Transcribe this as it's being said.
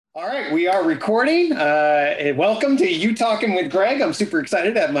All right, we are recording. Welcome to UTOKing with Greg. I'm super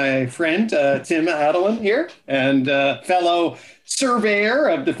excited to have my friend Tim Adalin here, and fellow surveyor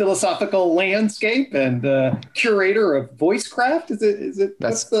of the philosophical landscape and curator of voicecraft. Is it?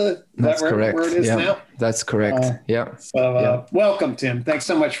 What's That's the is that that's where it correct. is Yeah, now? that's correct. Yeah, yeah, Welcome, Tim. Thanks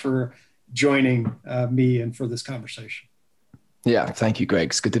so much for joining me and for this conversation. yeah. Thank you, Greg.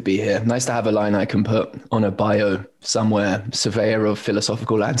 It's good to be here. Nice to have a line I can put on a bio somewhere. Surveyor of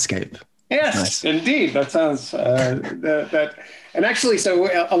philosophical landscape. Yes, Nice. indeed. That sounds that. And actually, so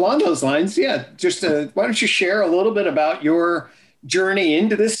along those lines, yeah. Just why don't you share a little bit about your journey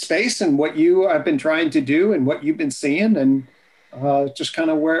into this space and what you have been trying to do and what you've been seeing, and just kind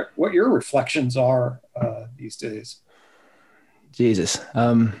of where what your reflections are these days. Jesus.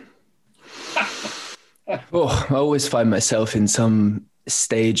 Oh, I always find myself in some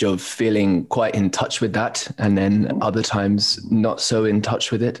stage of feeling quite in touch with that, and then other times not so in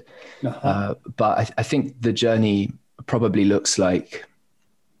touch with it. Uh-huh. But I think the journey probably looks like,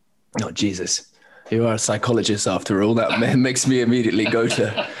 oh, Jesus. You are a psychologist after all. That makes me immediately go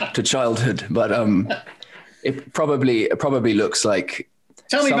to childhood. But it probably looks like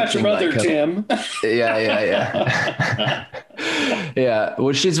Tell me about your something mother, like Tim. yeah. Yeah.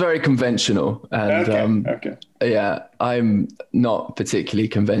 Well, she's very conventional, and Okay. Okay. yeah, I'm not particularly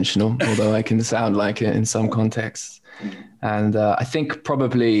conventional, although I can sound like it in some contexts. And I think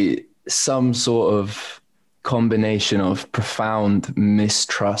probably some sort of combination of profound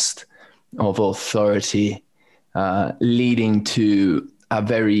mistrust of authority, leading to a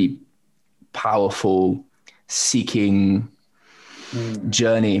very powerful seeking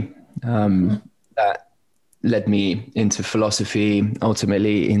journey that led me into philosophy,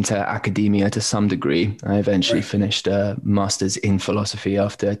 ultimately into academia to some degree. I eventually Right. finished a master's in philosophy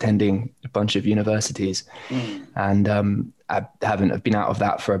after attending a bunch of universities. And I haven't I've been out of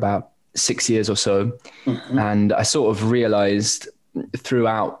that for about 6 years or so. Mm-hmm. And I sort of realized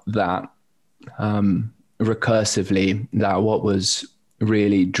throughout that, recursively, that what was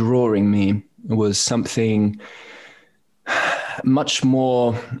really drawing me was something much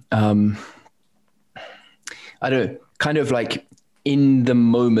more, I don't know, kind of like in the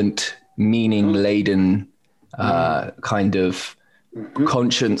moment, meaning laden, kind of Mm-hmm.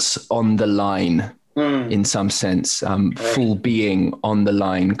 conscience on the line in some sense, Right. full being on the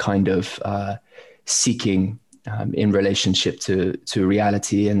line, kind of seeking in relationship to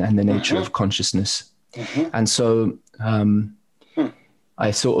reality and the nature Mm-hmm. of consciousness. Mm-hmm. And so Hmm.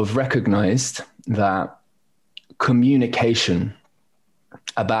 I sort of recognized that communication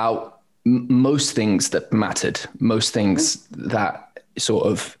about most things that mattered, most Mm-hmm. things that sort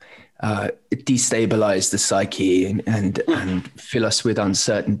of destabilize the psyche and fill us with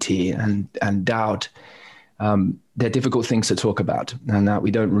uncertainty and doubt. They're difficult things to talk about, and that we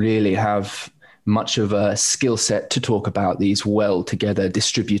don't really have much of a skill set to talk about these well together,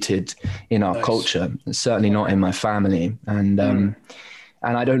 distributed in our Nice. culture. Certainly not in my family, and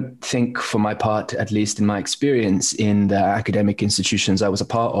I don't think, for my part, at least in my experience in the academic institutions I was a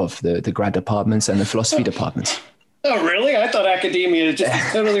part of, the grad departments and the philosophy departments. Oh, really? I thought academia just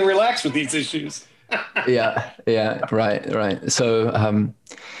is totally relaxed with these issues. Yeah, right. So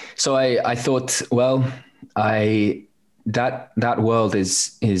I thought, well, I that world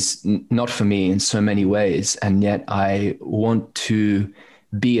is not for me in so many ways, and yet I want to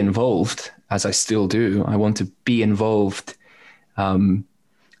be involved, as I still do. I want to be involved,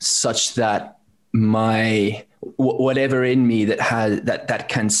 such that my whatever in me that has that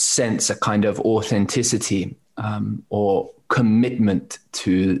can sense a kind of authenticity, or commitment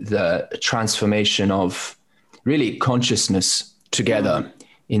to the transformation of really consciousness Mm, together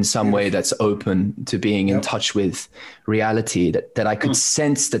in some way beautiful. that's open to being in Yep. touch with reality, that I could Mm,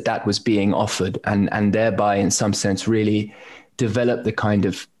 sense that was being offered, and thereby in some sense really develop the kind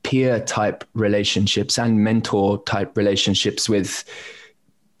of peer type relationships and mentor type relationships with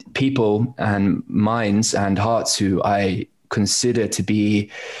people and minds and hearts who I consider to be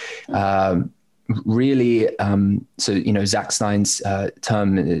really, Zach Stein's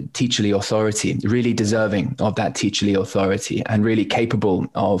term, teacherly authority, really deserving of that teacherly authority and really capable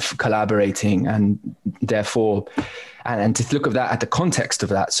of collaborating, and therefore and to look at that at the context of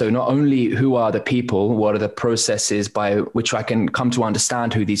that. So not only who are the people, what are the processes by which I can come to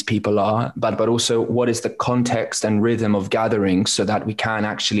understand who these people are, but also what is the context and rhythm of gathering, so that we can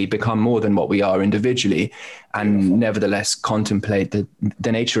actually become more than what we are individually, and beautiful. nevertheless contemplate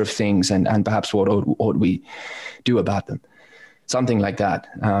the nature of things, and perhaps what ought we do about them. Something like that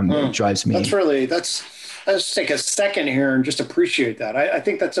Mm. drives That's me. really, that's, let's take a second here and just appreciate that. I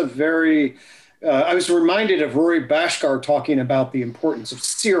think that's a very I was reminded of Rory Bhaskar talking about the importance of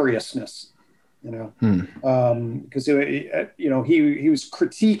seriousness, because he was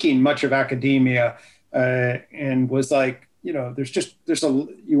critiquing much of academia, and was like, you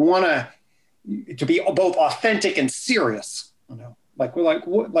want to be both authentic and serious, and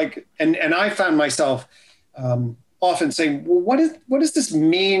I found myself often saying, well, what does this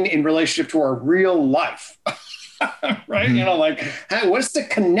mean in relationship to our real life? Right? What's the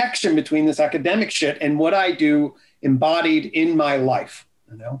connection between this academic shit and what I do embodied in my life?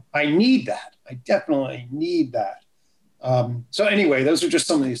 I need that. I definitely need that. So anyway, those are just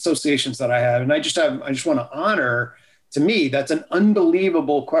some of the associations that I have. And I just want to honor, to me, that's an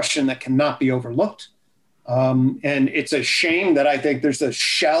unbelievable question that cannot be overlooked. And it's a shame that I think there's a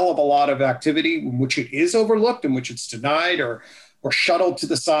shell of a lot of activity in which it is overlooked, in which it's denied or shuttled to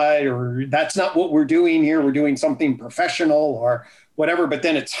the side, or that's not what we're doing here. We're doing something professional or whatever, but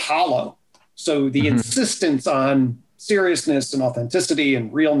then it's hollow. So the insistence on seriousness and authenticity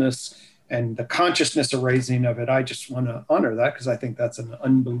and realness and the consciousness erasing of it, I just want to honor that, because I think that's an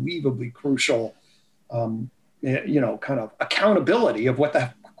unbelievably crucial, kind of accountability of what the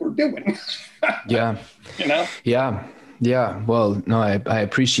heck we're doing. Yeah. Yeah. Yeah. Well, no, I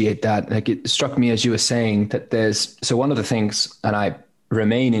appreciate that. Like, it struck me as you were saying that so one of the things, and I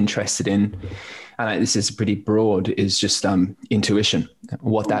remain interested in, and this is pretty broad, is just intuition,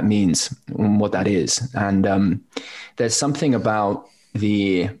 what that means, what that is. And there's something about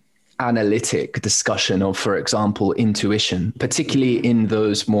the analytic discussion of, for example, intuition, particularly in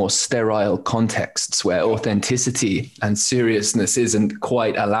those more sterile contexts where authenticity and seriousness isn't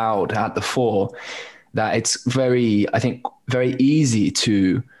quite allowed at the fore, that it's very easy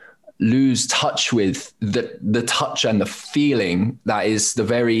to lose touch with the touch and the feeling that is the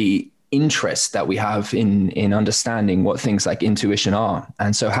very interest that we have in understanding what things like intuition are.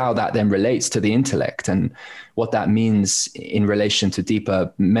 And so how that then relates to the intellect and what that means in relation to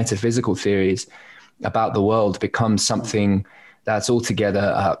deeper metaphysical theories about the world becomes something that's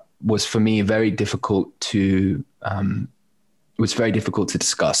altogether was for me very difficult to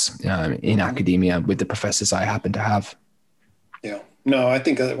discuss in academia with the professors I happen to have. Yeah, no, I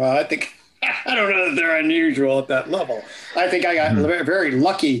think I don't know that they're unusual at that level. I think I got very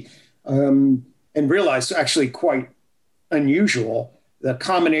lucky, and realized actually quite unusual, the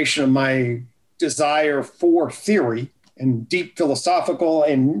combination of my desire for theory and deep philosophical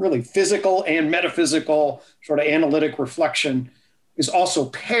and really physical and metaphysical sort of analytic reflection is also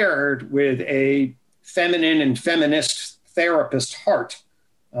paired with a feminine and feminist therapist heart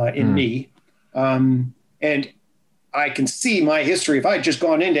in me. And I can see my history. If I had just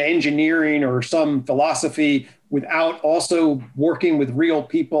gone into engineering or some philosophy without also working with real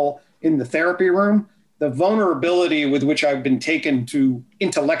people in the therapy room, the vulnerability with which I've been taken to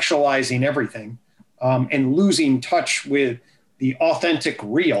intellectualizing everything, and losing touch with the authentic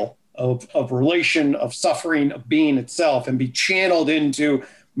real of relation, of suffering, of being itself, and be channeled into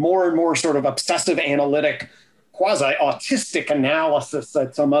more and more sort of obsessive analytic, quasi-autistic analysis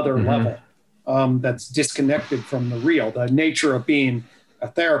at some other level, that's disconnected from the real. The nature of being a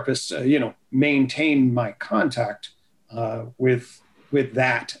therapist, maintain my contact with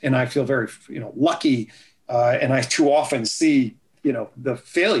that. And I feel very, lucky. And I too often see, the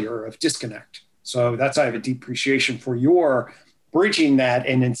failure of disconnect. So I have a deep appreciation for your bridging that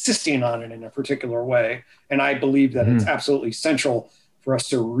and insisting on it in a particular way. And I believe that it's absolutely essential for us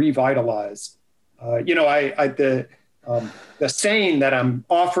to revitalize. The saying that I'm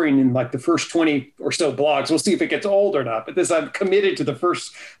offering in like the first 20 or so blogs, we'll see if it gets old or not, but this, I'm committed to the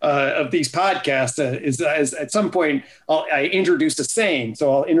first of these podcasts is at some point I introduce a saying.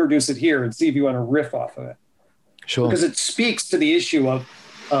 So I'll introduce it here and see if you want to riff off of it. Sure. Because it speaks to the issue of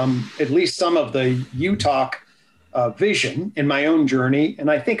at least some of the UTOK vision in my own journey.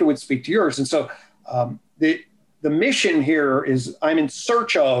 And I think it would speak to yours. And so the mission here is I'm in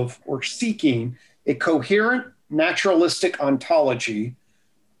search of or seeking a coherent naturalistic ontology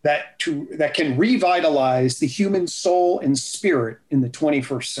that can revitalize the human soul and spirit in the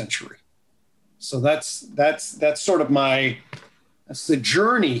 21st century. So that's sort of that's the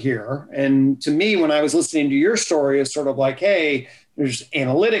journey here. And to me, when I was listening to your story, it's sort of like, hey, there's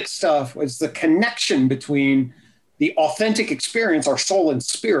analytic stuff. It's the connection between the authentic experience, our soul and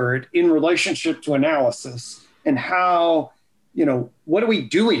spirit, in relationship to analysis, and how, what are we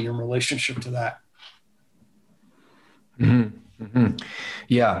doing in relationship to that? Mm-hmm. Mm-hmm.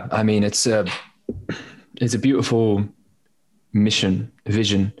 Yeah, I mean, it's a beautiful vision.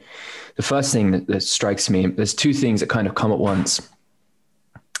 The first thing that strikes me, there's two things that kind of come at once.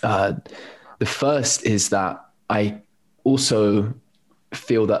 The first is that I also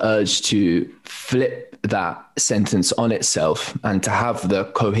feel the urge to flip that sentence on itself and to have the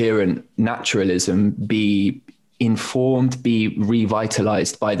coherent naturalism be informed, be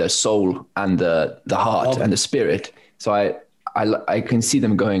revitalized by the soul and the heart and the spirit. So I can see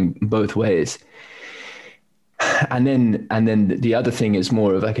them going both ways. And then the other thing is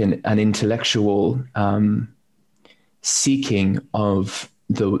more of like an intellectual seeking of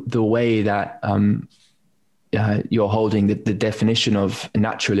the way that you're holding the definition of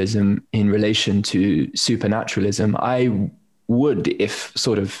naturalism in relation to supernaturalism. I would, if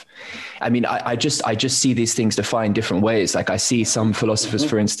sort of, I mean, I just see these things defined different ways. Like I see some philosophers,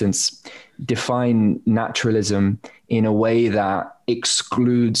 for instance, define naturalism in a way that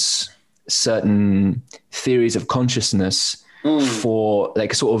excludes certain theories of consciousness for,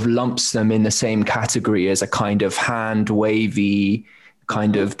 like, sort of lumps them in the same category as a kind of hand wavy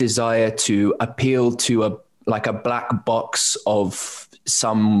kind of desire to appeal to a black box of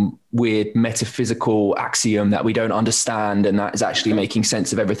some weird metaphysical axiom that we don't understand, and that is actually making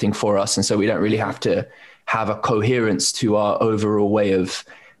sense of everything for us. And so we don't really have to have a coherence to our overall way of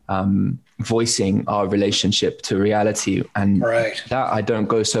voicing our relationship to reality. And that I don't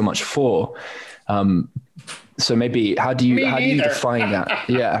go so much for. So maybe how do you define that?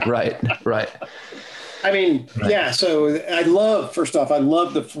 Yeah, right. I mean, yeah. So first off, I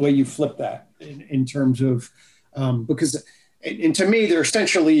love the way you flip that in terms of, because, and to me, they're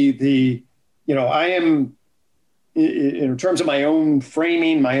essentially I am, in terms of my own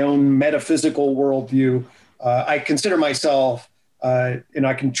framing, my own metaphysical worldview, I consider myself, and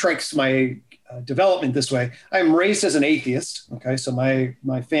I can trace my development this way. I'm raised as an atheist. Okay. So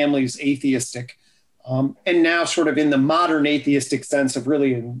my family's atheistic. And now sort of in the modern atheistic sense of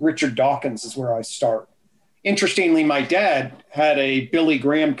really, in Richard Dawkins is where I start. Interestingly, my dad had a Billy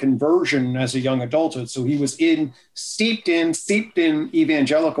Graham conversion as a young adulthood. So he was steeped in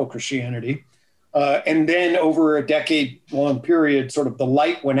evangelical Christianity. And then over a decade-long period, sort of the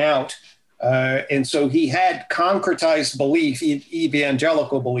light went out. And so he had concretized belief,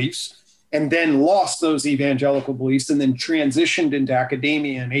 evangelical beliefs, and then lost those evangelical beliefs and then transitioned into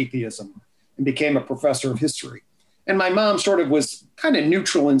academia and atheism and became a professor of history. And my mom sort of was kind of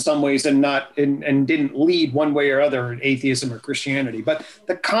neutral in some ways and didn't lead one way or other in atheism or Christianity. But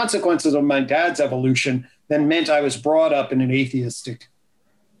the consequences of my dad's evolution then meant I was brought up in an atheistic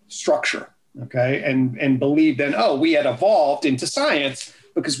structure, okay, and believed then, we had evolved into science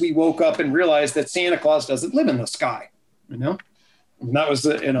because we woke up and realized that Santa Claus doesn't live in the sky, And that was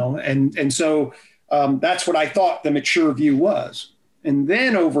and so that's what I thought the mature view was. And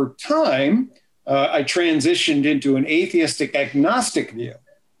then over time, I transitioned into an atheistic agnostic view.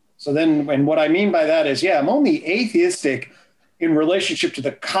 So then, and what I mean by that is, I'm only atheistic in relationship to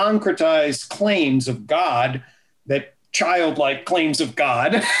the concretized claims of God, that childlike claims of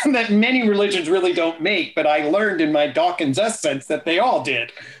God that many religions really don't make. But I learned in my Dawkins sense that they all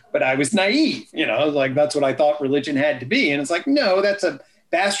did. But I was naive, like that's what I thought religion had to be. And it's like, no, that's a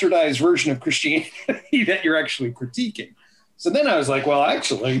bastardized version of Christianity that you're actually critiquing. So then I was like, well,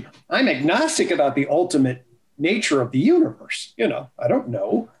 actually, I'm agnostic about the ultimate nature of the universe. I don't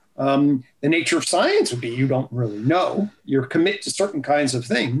know. The nature of science would be you don't really know. You're commit to certain kinds of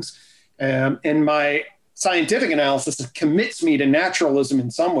things. And my scientific analysis commits me to naturalism in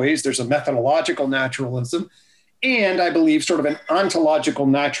some ways. There's a methodological naturalism. And I believe sort of an ontological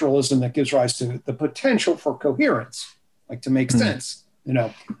naturalism that gives rise to the potential for coherence, like to make sense.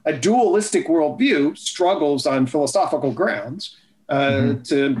 A dualistic worldview struggles on philosophical grounds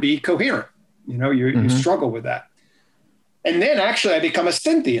to be coherent. You struggle with that. And then actually I become a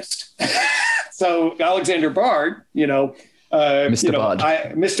syntheist. So Alexander Bard, Mr. Bard.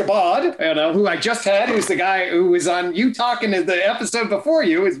 Mr. Bard, who I just had, who's the guy who was on UTOKing in the episode before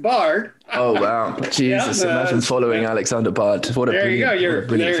you, is Bard. Oh, wow. Jesus, imagine following Alexander Bard. What a brilliant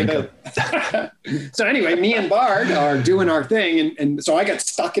thinker. So anyway, me and Bard are doing our thing. And so I got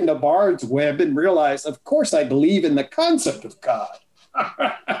stuck into Bard's web and realized, of course, I believe in the concept of God.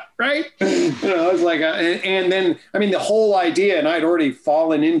 Right? I was like, and then, the whole idea, and I'd already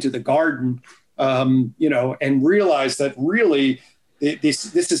fallen into the garden, and realized that really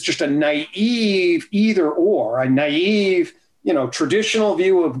this is just a naive either or, a naive, traditional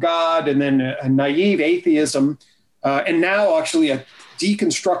view of God, and then a naive atheism, and now actually a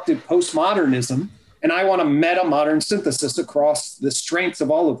deconstructed postmodernism. And I want a meta-modern synthesis across the strengths of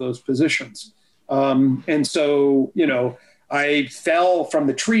all of those positions. And so, I fell from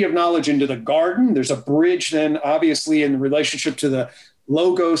the tree of knowledge into the garden. There's a bridge then, obviously, in relationship to the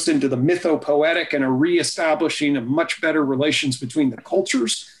logos into the mythopoetic, and a reestablishing of much better relations between the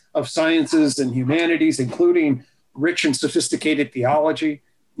cultures of sciences and humanities, including rich and sophisticated theology.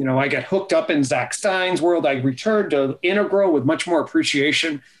 I get hooked up in Zach Stein's world. I return to integral with much more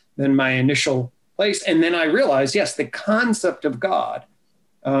appreciation than my initial place. And then I realized, yes, the concept of God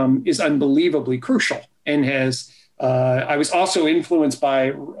is unbelievably crucial, and I was also influenced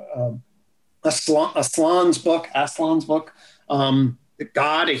by Aslan's book,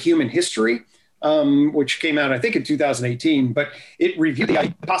 God, A Human History, which came out, I think, in 2018. But it reviewed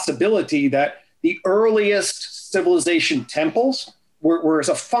the possibility that the earliest civilization temples were as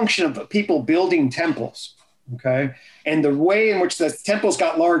a function of people building temples. Okay. And the way in which the temples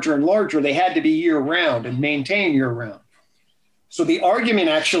got larger and larger, they had to be year round and maintain year round. So the argument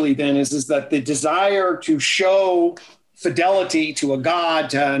actually then is that the desire to show fidelity to a God,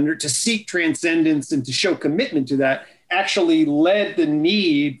 to seek transcendence and to show commitment to that actually led the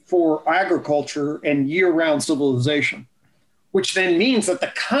need for agriculture and year-round civilization, which then means that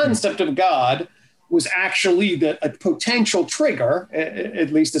the concept of God was actually a potential trigger,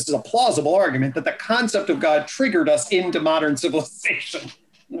 at least this is a plausible argument, that the concept of God triggered us into modern civilization.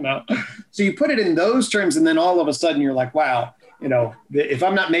 So you put it in those terms, and then all of a sudden you're like, wow, if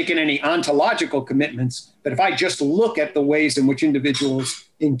I'm not making any ontological commitments, but if I just look at the ways in which individuals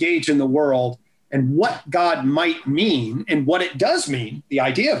engage in the world and what God might mean and what it does mean, the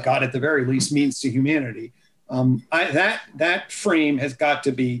idea of God at the very least means to humanity, that frame has got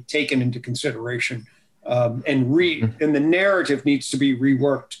to be taken into consideration, and the narrative needs to be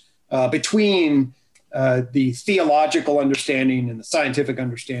reworked between the theological understanding and the scientific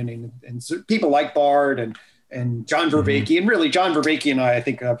understanding, and so people like Bard and John Vervaeke, and really John Vervaeke and I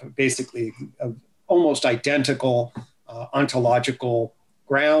think have basically almost identical ontological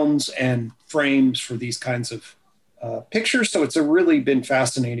grounds and frames for these kinds of pictures. So it's really been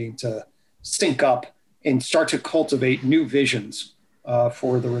fascinating to sync up and start to cultivate new visions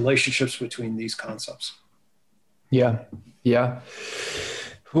for the relationships between these concepts. Yeah.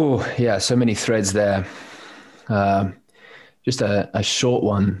 Oh, yeah. So many threads there. Just a short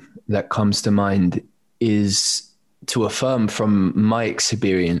one that comes to mind is to affirm from my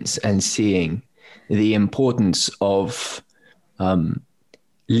experience and seeing the importance of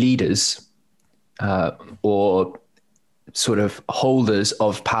leaders or sort of holders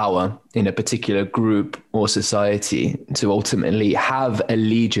of power in a particular group or society to ultimately have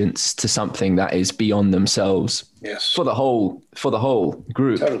allegiance to something that is beyond themselves. Yes. For the whole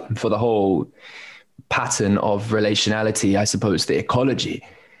group, Totally. For the whole pattern of relationality, I suppose, the ecology.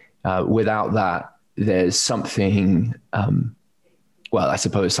 Without that, there's something, I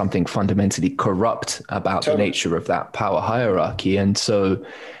suppose something fundamentally corrupt about the nature of that power hierarchy. And so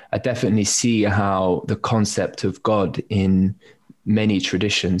I definitely see how the concept of God in many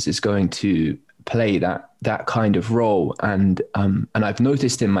traditions is going to play that kind of role. And I've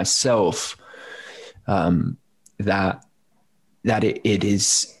noticed in myself that it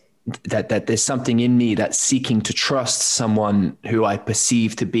is that there's something in me that's seeking to trust someone who I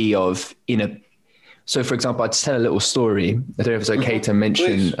perceive to be so, for example, I'd tell a little story. I don't know if it's okay to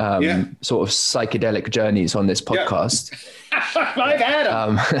mention sort of psychedelic journeys on this podcast. Yeah. I've had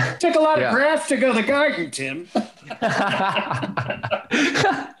them. Took a lot of graphs to go to the garden, Tim.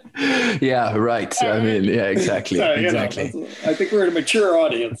 Yeah, right. I mean, yeah, exactly. So, exactly. I think we're a mature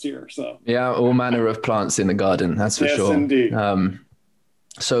audience here. So yeah, all manner of plants in the garden. That's for sure. Yes, indeed.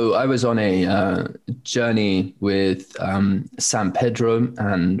 So I was on a journey with San Pedro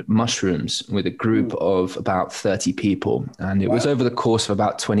and mushrooms with a group of about 30 people. And it was over the course of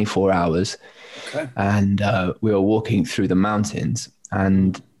about 24 hours. Okay. And we were walking through the mountains.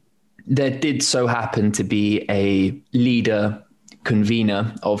 And there did so happen to be a leader,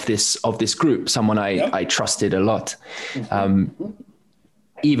 convener of this group, someone I trusted a lot.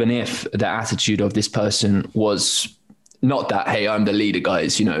 Even if the attitude of this person was not that, hey, I'm the leader,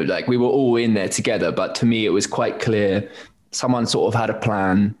 guys, like we were all in there together. But to me, it was quite clear someone sort of had a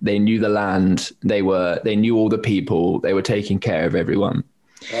plan. They knew the land. They knew all the people. They were taking care of everyone.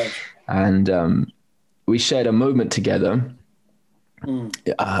 Right. And we shared a moment together,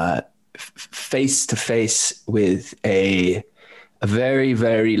 face to face with a very,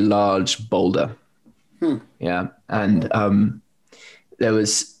 very large boulder. Yeah. And there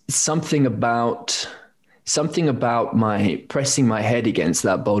was something about my pressing my head against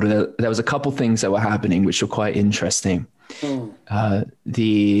that boulder. There was a couple things that were happening which were quite interesting.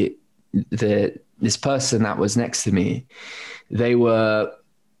 This person that was next to me, they were,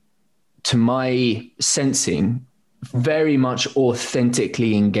 to my sensing, very much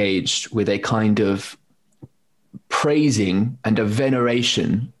authentically engaged with a kind of praising and a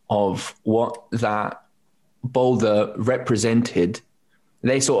veneration of what that boulder represented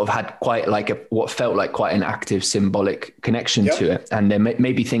they sort of had quite like what felt like quite an active symbolic connection to it. And there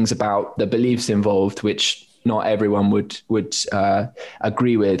may be things about the beliefs involved, which not everyone would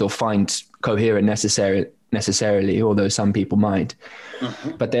agree with or find coherent necessarily, although some people might.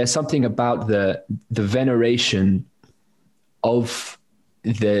 But there's something about the veneration of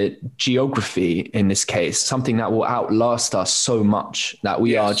the geography in this case, something that will outlast us so much that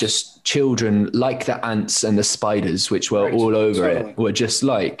we are just children like the ants and the spiders, which were all over it. We're just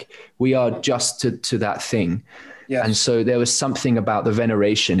like, we are just to that thing. Yes. And so there was something about the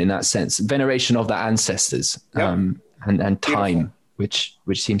veneration in that sense, veneration of the ancestors, and time, which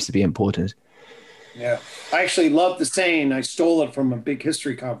seems to be important. Yeah. I actually love the saying. I stole it from a big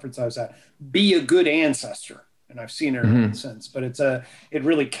history conference I was at, be a good ancestor. And I've seen it around since, but it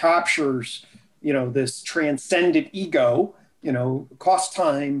really captures, this transcendent ego, costs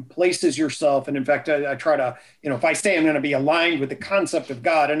time, places yourself. And in fact, I try to, if I say I'm going to be aligned with the concept of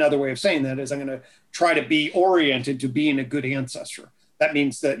God, another way of saying that is I'm going to try to be oriented to being a good ancestor. That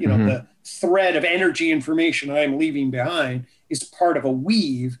means that, the thread of energy information I am leaving behind is part of a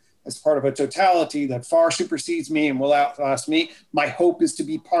weave, as part of a totality that far supersedes me and will outlast me. My hope is to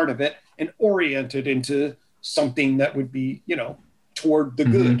be part of it and oriented into something that would be, toward the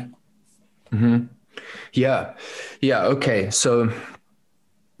good. Yeah. Okay. So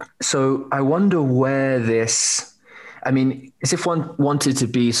I wonder where this, as if one wanted to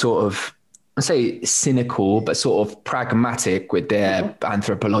be sort of, I'd say cynical, but sort of pragmatic with their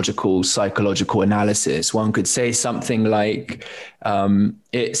anthropological, psychological analysis, one could say something like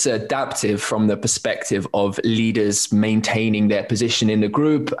it's adaptive from the perspective of leaders maintaining their position in the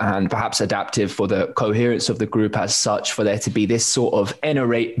group, and perhaps adaptive for the coherence of the group as such, for there to be this sort of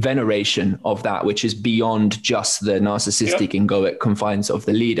veneration of that, which is beyond just the narcissistic egoic confines of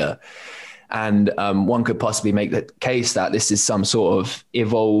the leader. And one could possibly make the case that this is some sort of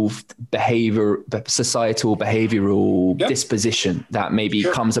evolved societal behavioral disposition that maybe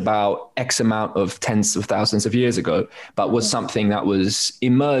comes about X amount of tens of thousands of years ago, but was something that was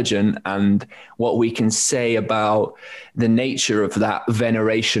emergent. And what we can say about the nature of that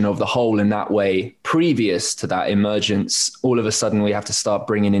veneration of the whole in that way, previous to that emergence, all of a sudden we have to start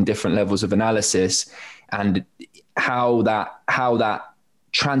bringing in different levels of analysis and how that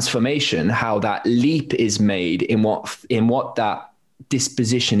transformation, how that leap is made in what that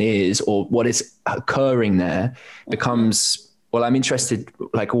disposition is, or what is occurring there becomes, well, I'm interested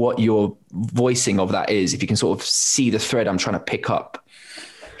like what your voicing of that is, if you can sort of see the thread I'm trying to pick up.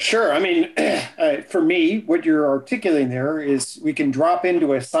 Sure. For me, what you're articulating there is we can drop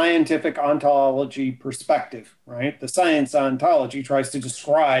into a scientific ontology perspective, right? The science ontology tries to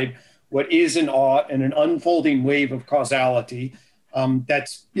describe what is an ought and an unfolding wave of causality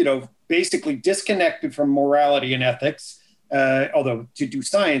that's, basically disconnected from morality and ethics, although to do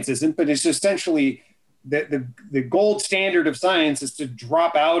science isn't, but it's essentially the gold standard of science is to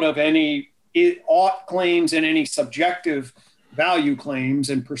drop out of any ought claims and any subjective value claims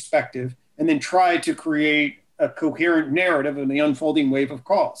and perspective, and then try to create a coherent narrative of the unfolding wave of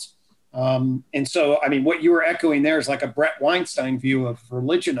cause. And so, what you were echoing there is like a Brett Weinstein view of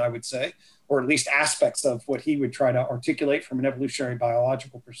religion, I would say, or at least aspects of what he would try to articulate from an evolutionary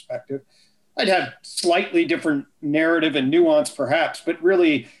biological perspective. I'd have slightly different narrative and nuance perhaps, but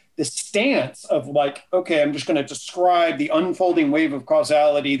really the stance of like, okay, I'm just going to describe the unfolding wave of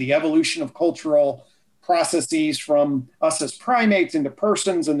causality, the evolution of cultural processes from us as primates into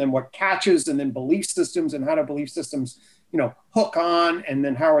persons, and then what catches, and then belief systems, and how do belief systems, hook on, and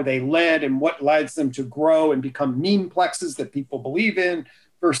then how are they led, and what leads them to grow and become memeplexes that people believe in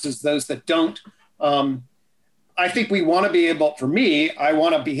versus those that don't. I think we want to be able, for me, I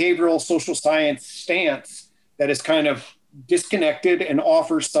want a behavioral social science stance that is kind of disconnected and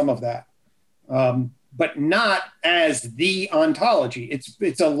offers some of that, but not as the ontology.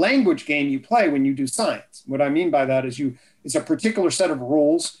 It's a language game you play when you do science. What I mean by that is it's a particular set of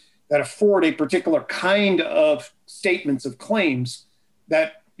rules that afford a particular kind of statements of claims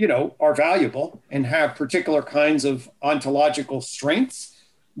that, are valuable and have particular kinds of ontological strengths,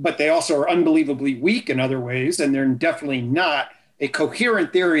 but they also are unbelievably weak in other ways. And they're definitely not a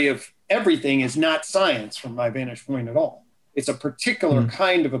coherent theory of everything is not science from my vantage point at all. It's a particular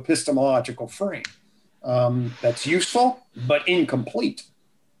kind of epistemological frame that's useful, but incomplete.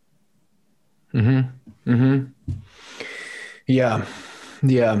 Yeah.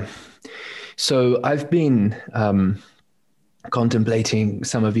 So I've been contemplating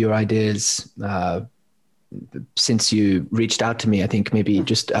some of your ideas since you reached out to me, I think maybe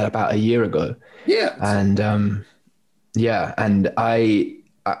just about a year ago. Yeah. And and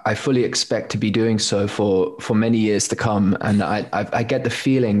I fully expect to be doing so for many years to come. And I get the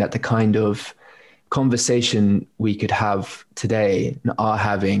feeling that the kind of conversation we could have today and are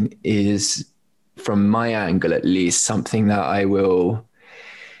having is, from my angle at least, something that I will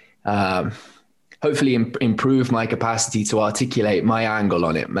hopefully improve my capacity to articulate my angle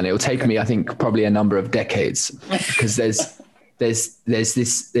on it. And it will take me, I think, probably a number of decades, because there's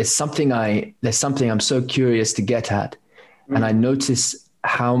something I'm so curious to get at. And I notice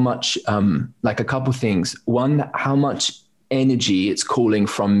how much, like a couple things. One, how much energy it's calling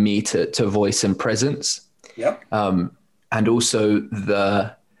from me to voice and presence. Yep. And also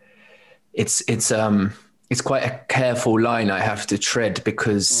it's quite a careful line I have to tread,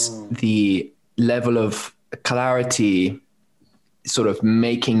 because the level of clarity, sort of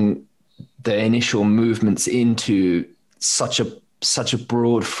making the initial movements into such a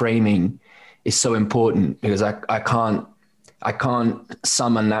broad framing, is so important, because I can't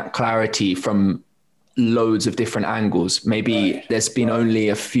summon that clarity from loads of different angles. Maybe there's been only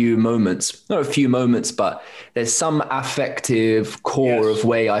a few moments, not a few moments, but there's some affective core of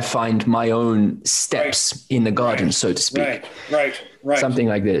way I find my own steps in the garden, so to speak. Right. Something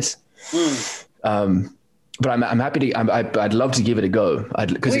like this. But I'm happy to, I'd love to give it a go,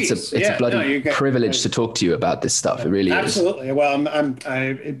 because it's a bloody privilege to talk to you about this stuff. It really absolutely. is. Well,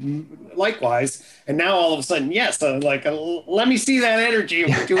 likewise. And now all of a sudden, yes, let me see that energy of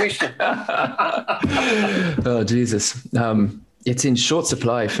intuition. Oh, Jesus. It's in short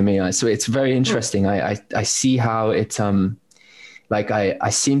supply for me. So it's very interesting. I see how it, I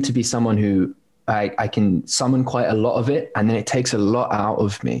seem to be someone who, I can summon quite a lot of it, and then it takes a lot out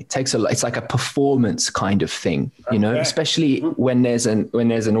of me. It takes a lot. It's like a performance kind of thing, especially when there's an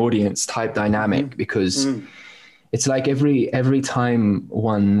audience type dynamic, because it's like every time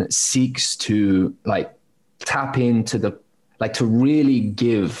one seeks to like tap into to really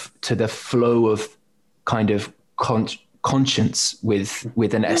give to the flow of kind of conscience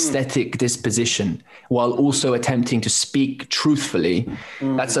with an aesthetic disposition, while also attempting to speak truthfully.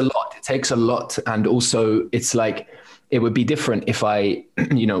 That's a lot. It takes a lot. And also it's like, it would be different if I,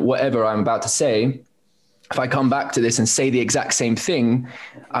 whatever I'm about to say, if I come back to this and say the exact same thing,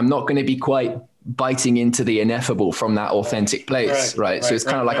 I'm not going to be quite biting into the ineffable from that authentic place. Right. So it's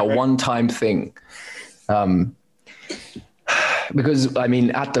kind of like a one-time thing. Because I mean,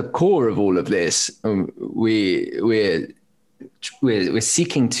 at the core of all of this, we're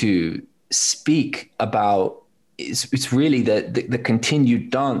seeking to speak about. It's really the continued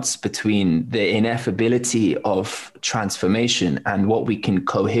dance between the ineffability of transformation and what we can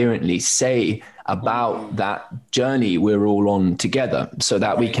coherently say about that journey we're all on together, so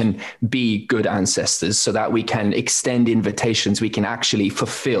that we can be good ancestors, so that we can extend invitations we can actually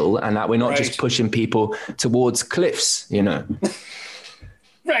fulfill, and that we're not just pushing people towards cliffs, Right.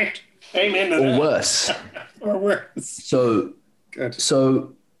 Amen to or that. worse. Or worse. So good.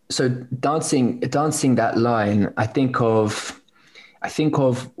 So dancing that line, I think of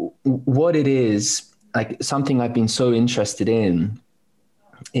what it is, like something I've been so interested in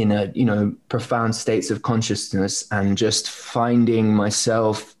profound states of consciousness, and just finding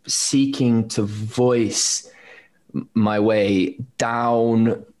myself seeking to voice my way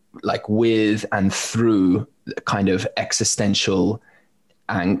down, like with and through kind of existential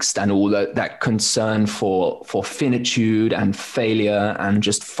angst and all that concern for finitude and failure, and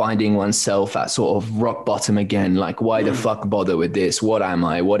just finding oneself at sort of rock bottom again. Like, why the fuck bother with this? What am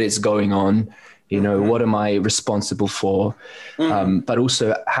I? What is going on? What am I responsible for? But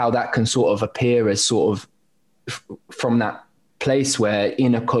also how that can sort of appear as sort of from that place where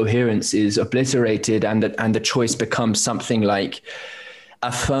inner coherence is obliterated, and the choice becomes something like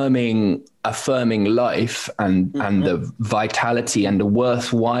affirming life and the vitality and the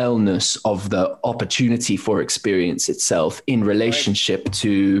worthwhileness of the opportunity for experience itself in relationship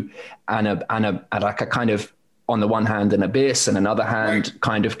to like a kind of, on the one hand, an abyss, and another hand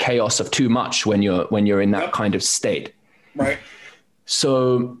kind of chaos of too much when you're in that kind of state. Right.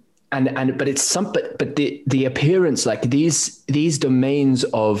 So but the appearance, like these domains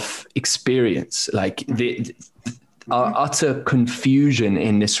of experience, like our utter confusion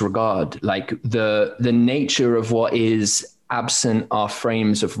in this regard, like the nature of what is absent our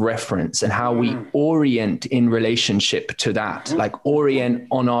frames of reference, and how we orient in relationship to that, like orient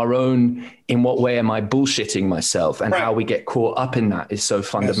on our own. In what way am I bullshitting myself, and how we get caught up in that is so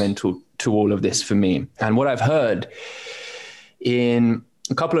fundamental to all of this for me. And what I've heard in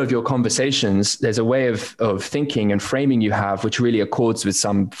a couple of your conversations, there's a way of thinking and framing you have, which really accords with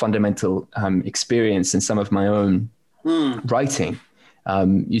some fundamental experience in some of my own writing.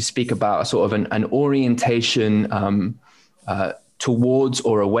 You speak about sort of an orientation towards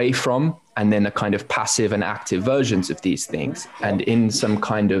or away from, and then a kind of passive and active versions of these things. And in some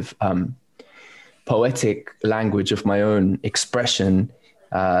kind of poetic language of my own expression,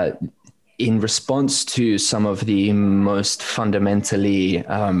 in response to some of the most fundamentally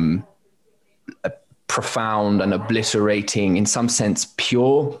profound and obliterating, in some sense,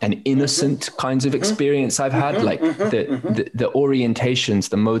 pure and innocent kinds of experience I've had, like the orientations,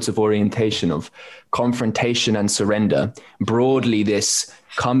 the modes of orientation of confrontation and surrender, broadly this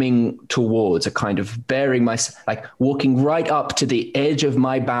coming towards a kind of bearing my, like walking right up to the edge of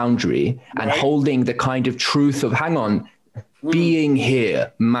my boundary and holding the kind of truth of, hang on, being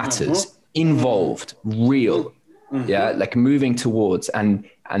here matters, involved, real. Yeah, like moving towards, and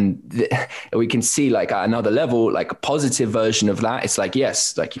we can see like at another level, like a positive version of that. It's like,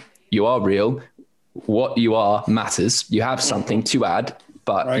 yes, like you are real. What you are matters. You have something to add,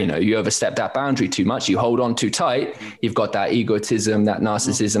 but you know, you overstep that boundary too much. You hold on too tight. You've got that egotism, that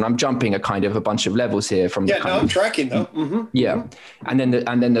narcissism. I'm jumping a bunch of levels here from the kind I'm tracking though. And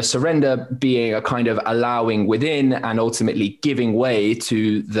then the surrender being a kind of allowing within and ultimately giving way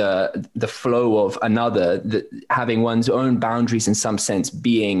to the flow of another, having one's own boundaries in some sense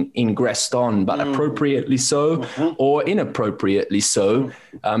being ingressed on, but appropriately so or inappropriately so,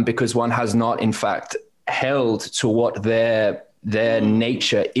 because one has not in fact held to what their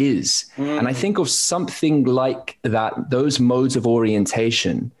nature is. And I think of something like that, those modes of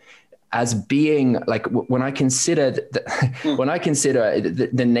orientation, as being like, when I consider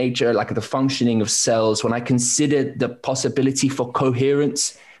the nature, like the functioning of cells, when I consider the possibility for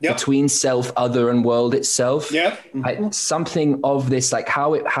coherence between self, other, and world itself, something of this, like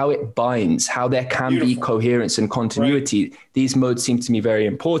how it binds, how there can be coherence and continuity. These modes seem to me very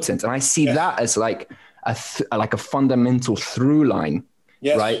important, and I see that as like a fundamental through line.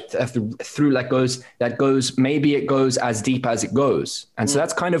 Right. Through that goes, maybe it goes as deep as it goes. And so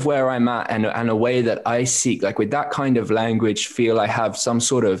that's kind of where I'm at, and a way that I seek, like with that kind of language, feel I have some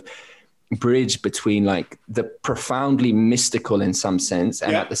sort of bridge between like the profoundly mystical in some sense,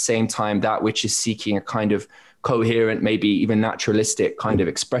 and at the same time, that which is seeking a kind of coherent, maybe even naturalistic kind of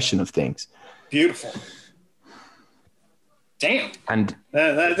expression of things. Beautiful. Damn. And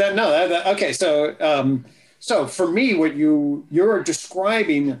okay. So for me, what you're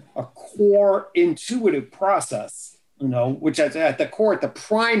describing a core intuitive process, you know, which at the core, at the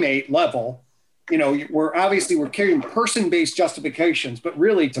primate level, you know, we're carrying person-based justifications, but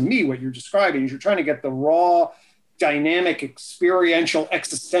really to me, what you're describing is you're trying to get the raw, dynamic, experiential,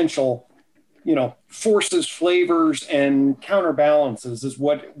 existential, you know, forces, flavors, and counterbalances is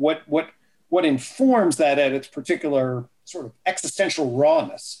what informs that at its particular sort of existential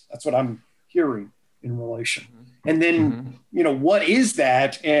rawness. That's what I'm hearing in relation. And then, you know, what is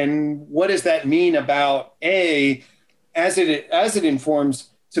that, and what does that mean about as it informs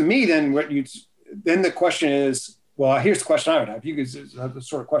to me, then then the question is, well, here's the question I would have. You guys have the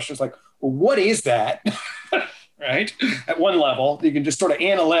sort of questions like, well, what is that? Right? At one level, you can just sort of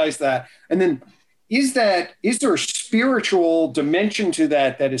analyze that. And then is there a spiritual dimension to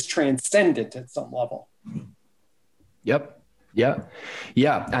that is transcendent at some level? Yep. Yeah.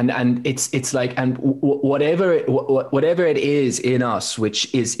 And it's like, and whatever it is in us,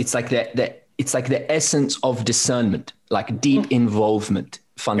 which is, it's like the essence of discernment, like deep involvement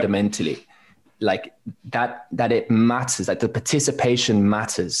fundamentally, like that it matters, like the participation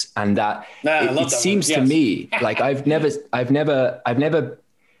matters. And that it seems to me like I've never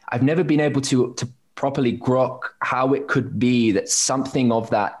been able to properly grok how it could be that something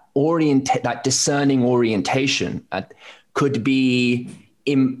of that that discerning orientation could be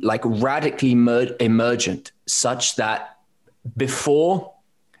like radically emergent, such that before,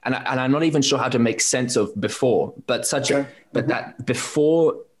 and I'm not even sure how to make sense of before, but that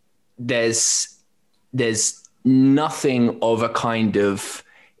before there's nothing of a kind of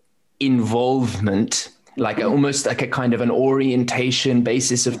involvement, like almost like a kind of an orientation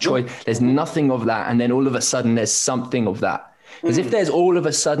basis of choice. There's nothing of that, and then all of a sudden there's something of that. Because if there's all of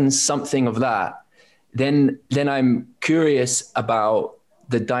a sudden something of that, then I'm curious about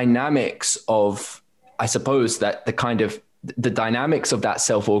the dynamics of, I suppose, that the dynamics of that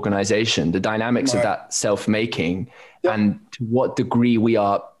self-organization, the dynamics of that self-making, and to what degree we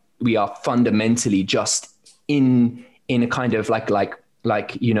are fundamentally just in a kind of like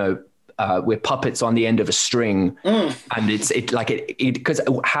you know, we're puppets on the end of a string, and it's because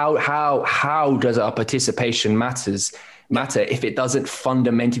how does our participation matter if it doesn't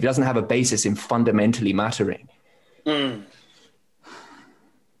have a basis in fundamentally mattering? Right.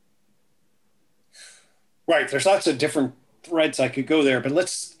 There's lots of different threads I could go there, but let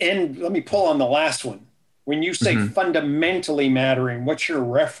me pull on the last one, When you say fundamentally mattering, what's your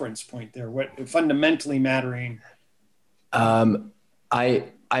reference point there? What fundamentally mattering? I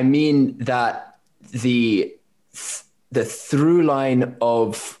mean that the through line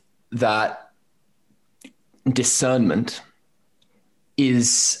of that discernment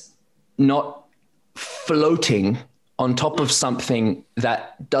is not floating on top of something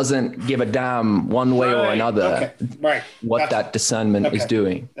that doesn't give a damn one way or another what that discernment is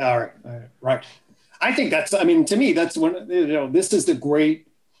doing. All right. I think that's, I mean, to me, that's one, this is the great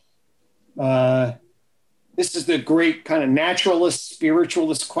kind of naturalist,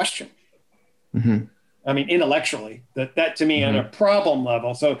 spiritualist question. I mean, intellectually, that to me on a problem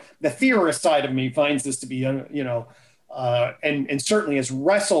level. So the theorist side of me finds this to be, and certainly has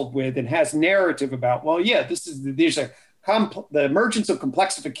wrestled with and has narrative about, well, yeah, the emergence of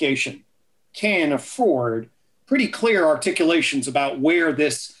complexification can afford pretty clear articulations about where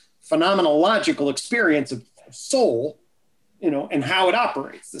this phenomenological experience of soul, and how it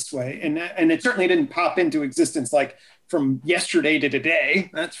operates this way. And it certainly didn't pop into existence like from yesterday to today,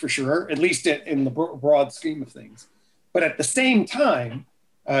 that's for sure, at least in the broad scheme of things. But at the same time,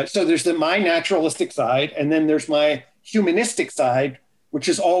 so there's my naturalistic side, and then there's my humanistic side, which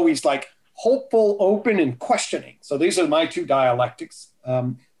is always like hopeful, open, and questioning. So these are my two dialectics.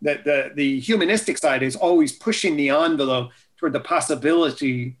 That the humanistic side is always pushing the envelope toward the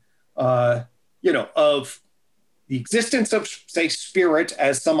possibility, of the existence of, say, spirit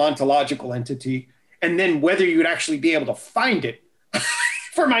as some ontological entity, and then whether you'd actually be able to find it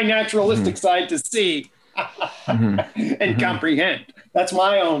for my naturalistic side to see and comprehend. That's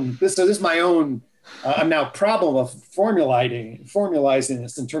my own. This is my own. I'm now problem of formalizing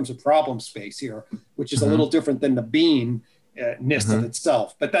this in terms of problem space here, which is a little different than the beingness of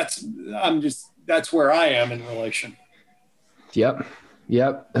itself. But that's where I am in relation. Yep.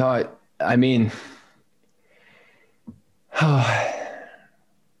 I mean,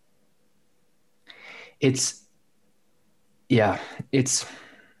 it's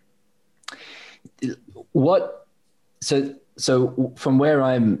what, so from where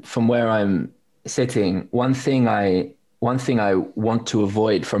I'm sitting, one thing I want to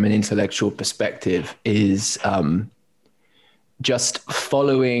avoid from an intellectual perspective is just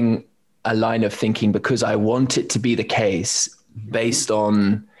following a line of thinking because I want it to be the case based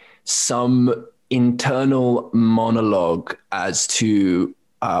on some internal monologue as to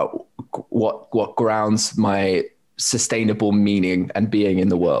what grounds my sustainable meaning and being in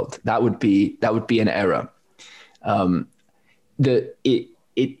the world. That would be an error.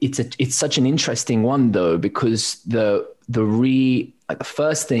 It's such an interesting one though, because the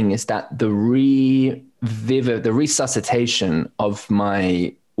first thing is that the resuscitation of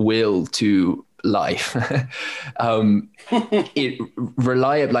my will to life,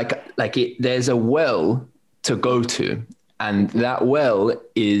 there's a well to go to, and that well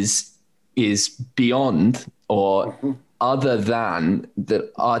is beyond or other than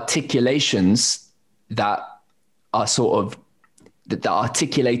the articulations that are sort of the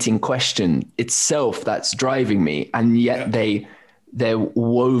articulating question itself that's driving me, and yet they're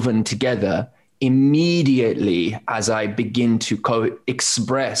woven together immediately as I begin to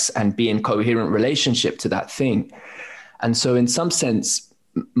express and be in coherent relationship to that thing. And so in some sense,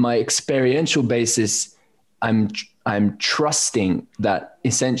 my experiential basis, I'm trusting that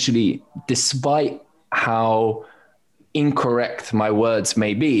essentially, despite how incorrect my words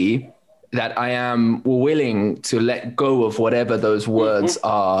may be, that I am willing to let go of whatever those words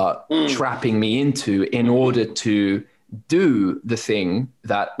are trapping me into in order to do the thing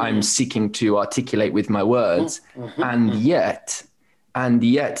that I'm seeking to articulate with my words. And yet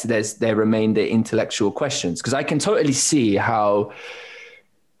there remain the intellectual questions, because I can totally see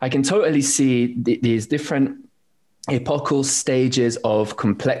these different epochal stages of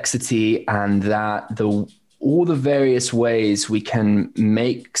complexity, and that all the various ways we can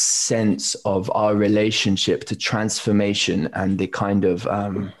make sense of our relationship to transformation and the kind of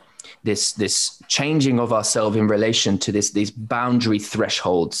this changing of ourselves in relation to these boundary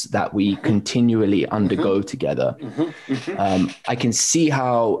thresholds that we continually undergo together. I can see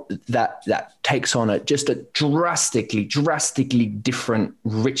how that takes on just a drastically different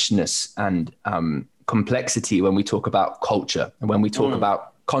richness and complexity when we talk about culture and when we talk about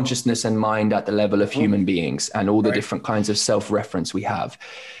consciousness and mind at the level of human beings, and all the different kinds of self-reference we have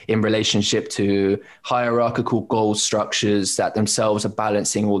in relationship to hierarchical goal structures that themselves are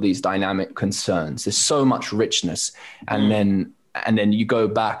balancing all these dynamic concerns. There's so much richness. And then you go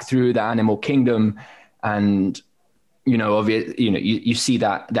back through the animal kingdom, and you see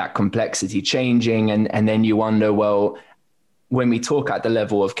that complexity changing, and then you wonder, well, when we talk at the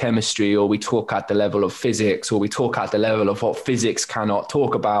level of chemistry, or we talk at the level of physics, or we talk at the level of what physics cannot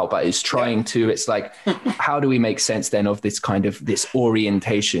talk about, but is trying to, it's like, how do we make sense then of this kind of this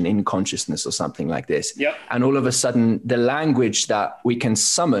orientation in consciousness or something like this? Yep. And all of a sudden, the language that we can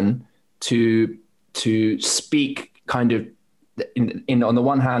summon to speak kind of in on the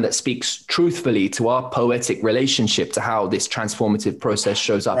one hand, that speaks truthfully to our poetic relationship to how this transformative process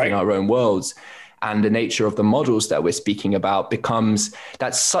shows up in our own worlds, and the nature of the models that we're speaking about becomes,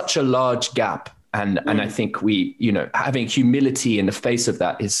 that's such a large gap. And I think we, having humility in the face of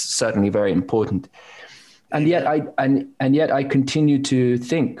that is certainly very important. And yet I continue to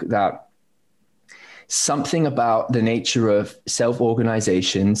think that something about the nature of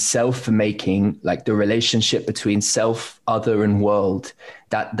self-organization, self-making, like the relationship between self, other, and world,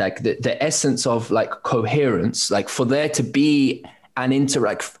 that like the essence of like coherence, like for there to be an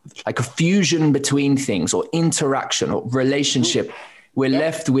interact, like a fusion between things, or interaction or relationship, we're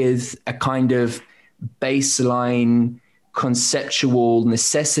left with a kind of baseline conceptual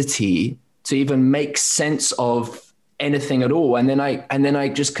necessity to even make sense of anything at all. And then I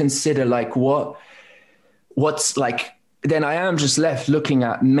just consider like what's like, then I am just left looking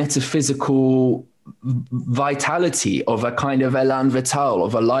at metaphysical vitality of a kind of elan vital,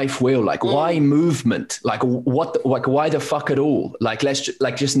 of a life will, like why movement, like why the fuck at all, like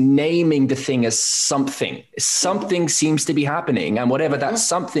just naming the thing as something seems to be happening, and whatever that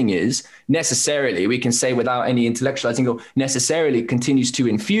something is, necessarily we can say without any intellectualizing, or necessarily continues to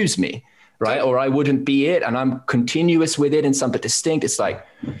infuse me, right? Or I wouldn't be it, and I'm continuous with it and something distinct. It's like,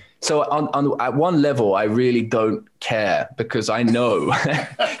 so at one level, I really don't care, because I know.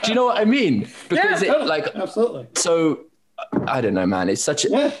 Do you know what I mean? Because absolutely. So I don't know, man. It's such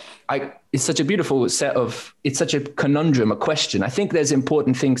it's such a beautiful set of. It's such a conundrum, a question. I think there's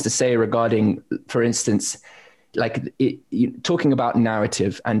important things to say regarding, for instance, like talking about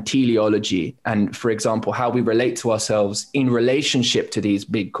narrative and teleology, and for example, how we relate to ourselves in relationship to these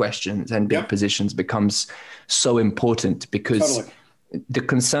big questions and big positions becomes so important, because the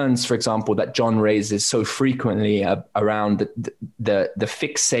concerns, for example, that John raises so frequently around the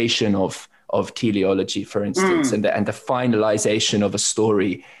fixation of teleology, for instance, and the finalization of a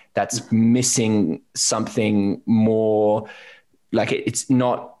story that's missing something more, like it's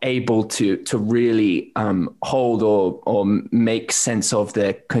not able to really hold or make sense of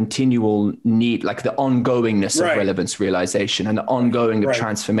the continual need, like the ongoingness of relevance realization, and the ongoing of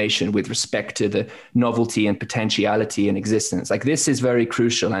transformation with respect to the novelty and potentiality and existence. Like this is very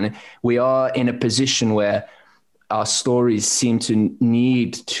crucial. And we are in a position where our stories seem to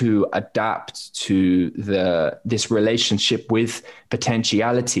need to adapt to this relationship with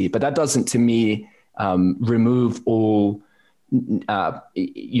potentiality. But that doesn't, to me, remove all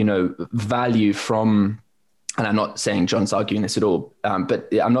value from, and I'm not saying John's arguing this at all, but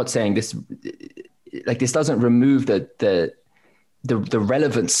I'm not saying this, like this doesn't remove the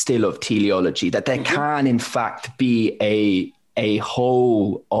relevance still of teleology, that there can in fact be a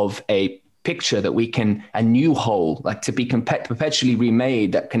whole of a picture that we can, a new whole, like to be perpetually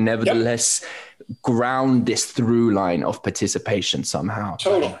remade, that can nevertheless ground this through line of participation somehow.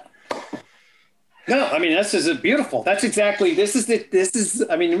 Totally. No, I mean, this is beautiful. That's exactly, this is,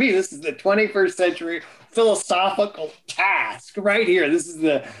 I mean, to me, this is the 21st century philosophical task right here. This is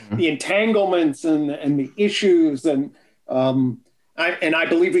the entanglements and the issues. And I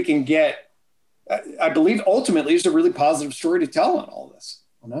believe we can get, I believe ultimately it's a really positive story to tell on all this.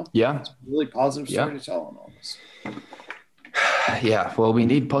 Yeah. It's a really positive story to tell on all this. Yeah, well, we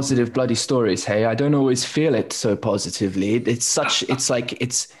need positive bloody stories. Hey, I don't always feel it so positively. It's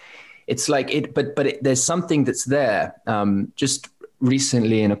like, but there's something that's there. Just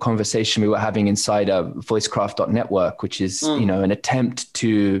recently in a conversation we were having inside a voicecraft.network, which is, an attempt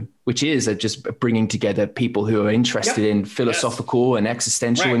to, which is just bringing together people who are interested in philosophical and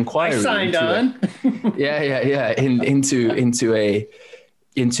existential inquiry. I signed on.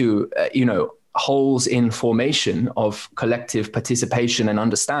 Into holes in formation of collective participation and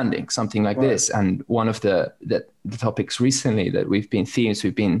understanding, something like this. And one of the topics recently that we've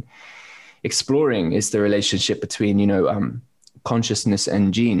been exploring is the relationship between, consciousness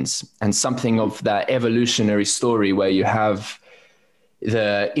and genes, and something of that evolutionary story where you have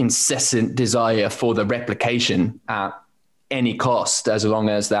the incessant desire for the replication at any cost, as long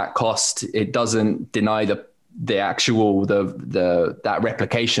as that cost, it doesn't deny the actual, that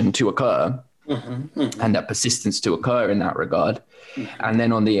replication to occur. And that persistence to occur in that regard. And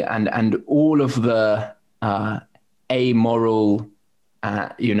then on the, and all of the amoral,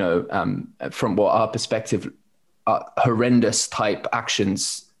 from what our perspective, horrendous type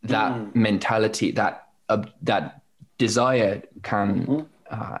actions, that mentality, that desire can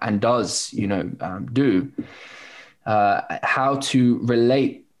and does, do, how to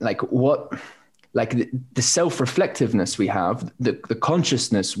relate, the self-reflectiveness we have, the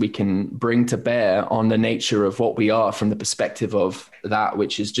consciousness we can bring to bear on the nature of what we are from the perspective of that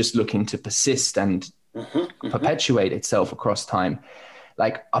which is just looking to persist and perpetuate itself across time.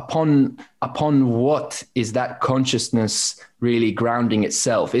 Like upon what is that consciousness really grounding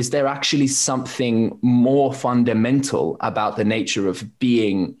itself? Is there actually something more fundamental about the nature of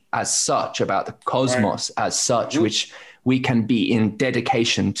being as such, about the cosmos as such, which we can be in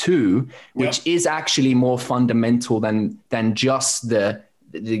dedication to, which is actually more fundamental than just the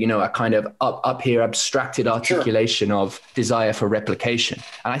a kind of up here abstracted articulation of desire for replication?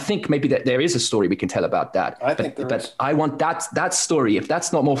 And I think maybe that there is a story we can tell about that. But I want that story, if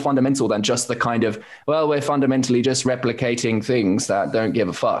that's not more fundamental than just the kind of, well, we're fundamentally just replicating things that don't give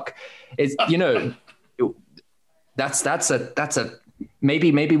a fuck. It's, that's a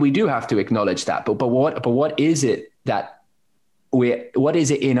maybe we do have to acknowledge that. But what is it that what is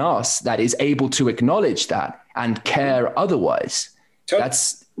it in us that is able to acknowledge that and care otherwise?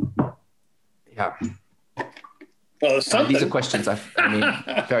 That's, yeah. Well, it's something. These are questions.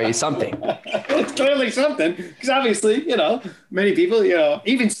 Very something. It's clearly something, because obviously, many people,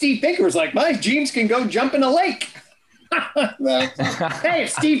 even Steve Pinker was like, my genes can go jump in a lake. Hey,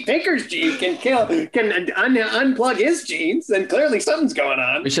 if Steve Pinker's gene can unplug his genes, then clearly something's going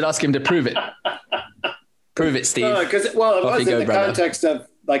on. We should ask him to prove it. Prove it, Steve. Because it was in the context of,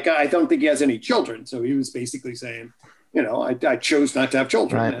 I don't think he has any children. So he was basically saying, I chose not to have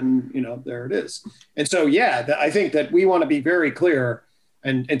children, right. And, there it is. And so, I think that we want to be very clear,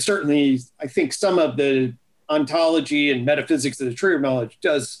 and certainly I think some of the ontology and metaphysics of the tree of knowledge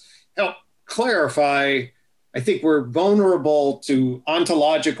does help clarify. I think we're vulnerable to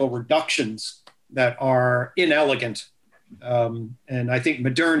ontological reductions that are inelegant. And I think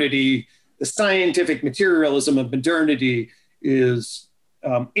modernity, the scientific materialism of modernity is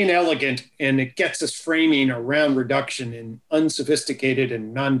inelegant, and it gets us framing around reduction in unsophisticated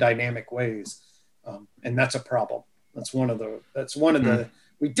and non-dynamic ways, and that's a problem. That's one of the.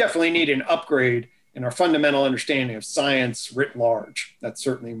 We definitely need an upgrade in our fundamental understanding of science writ large. That's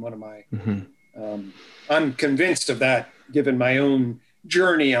certainly one of my. I'm convinced of that, given my own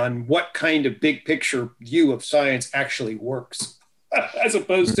journey on what kind of big picture view of science actually works, as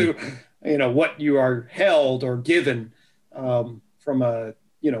opposed to, what you are held or given. From the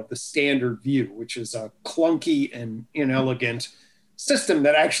standard view, which is a clunky and inelegant system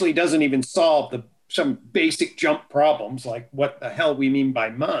that actually doesn't even solve some basic jump problems, like what the hell we mean by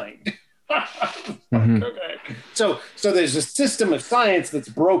mind. Okay. So there's a system of science that's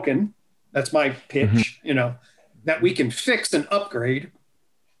broken. That's my pitch, that we can fix and upgrade.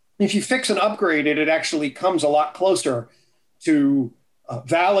 If you fix and upgrade it, it actually comes a lot closer to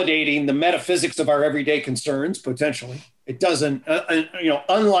validating the metaphysics of our everyday concerns, potentially. It doesn't,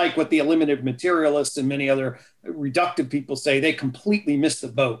 unlike what the eliminative materialists and many other reductive people say, they completely miss the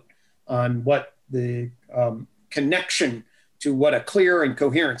boat on what the connection to what a clear and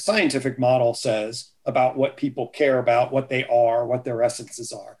coherent scientific model says about what people care about, what they are, what their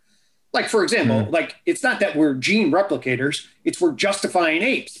essences are. Like, for example, it's not that we're gene replicators, it's we're justifying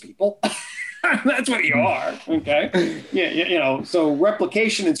apes, people. That's what you are, okay? So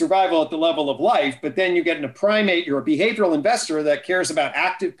replication and survival at the level of life, but then you get in a primate, you're a behavioral investor that cares about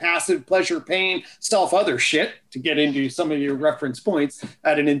active, passive, pleasure, pain, self-other shit, to get into some of your reference points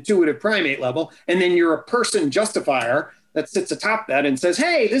at an intuitive primate level, and then you're a person justifier that sits atop that and says,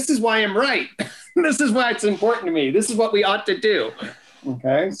 hey, this is why I'm right. This is why it's important to me. This is what we ought to do.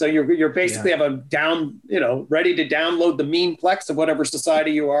 Okay, so you're basically have a ready to download the memeplex of whatever society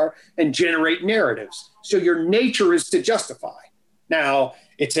you are and generate narratives. So your nature is to justify. Now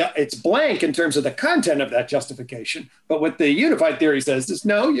it's blank in terms of the content of that justification, but what the unified theory says is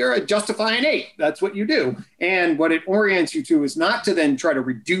no, you're a justifying ape. That's what you do, and what it orients you to is not to then try to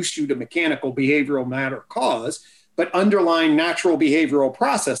reduce you to mechanical behavioral matter cause, but underlying natural behavioral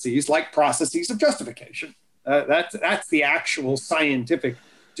processes like processes of justification. That's the actual scientific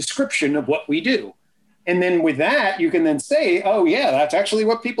description of what we do. And then with that, you can then say, oh, yeah, that's actually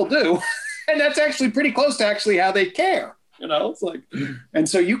what people do. And that's actually pretty close to actually how they care. It's like, and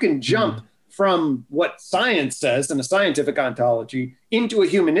so you can jump from what science says in a scientific ontology into a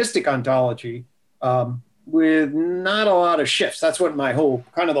humanistic ontology with not a lot of shifts. That's what my whole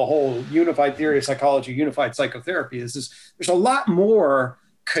the whole unified theory of psychology, unified psychotherapy is there's a lot more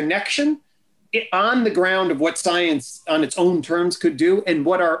connection on the ground of what science on its own terms could do and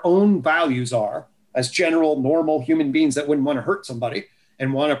what our own values are as general, normal human beings that wouldn't want to hurt somebody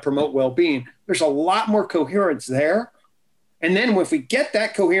and want to promote well-being. There's a lot more coherence there And then if we get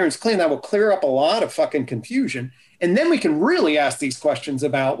that coherence clean, that will clear up a lot of fucking confusion. And then we can really ask these questions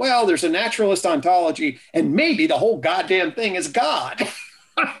about, well, there's a naturalist ontology, and maybe the whole goddamn thing is God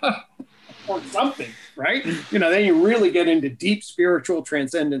or something, right? You know, then you really get into deep spiritual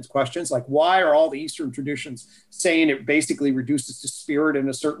transcendence questions, like why are all the Eastern traditions saying it basically reduces to spirit in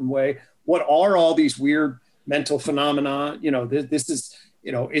a certain way? What are all these weird mental phenomena? You know, this is,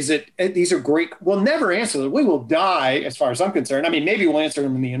 you know, is it, these are great. We'll never answer them. We will die, as far as I'm concerned. I mean, maybe we'll answer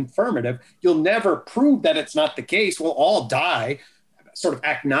them in the affirmative. You'll never prove that it's not the case. We'll all die sort of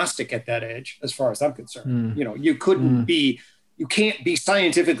agnostic at that edge, as far as I'm concerned. You know, you can't be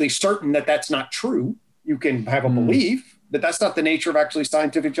scientifically certain that that's not true. You can have a belief, but that's not the nature of actually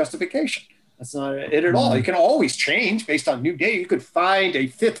scientific justification. That's not it at all. You can always change based on new data. You could find a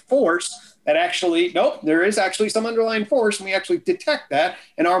fifth force that actually, nope, there is actually some underlying force, and we actually detect that,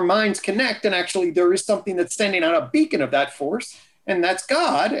 and our minds connect, and actually there is something that's sending out a beacon of that force, and that's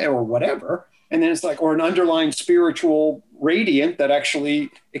God or whatever. And then it's like, or an underlying spiritual radiant that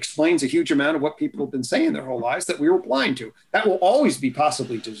actually explains a huge amount of what people have been saying their whole lives that we were blind to. That will always be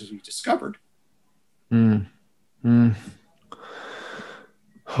possibly to be discovered.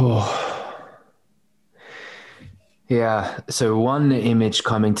 Oh. Yeah. So one image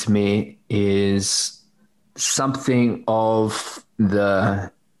coming to me is something of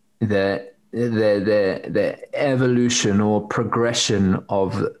the evolution or progression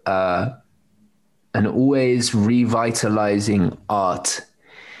of an always revitalizing art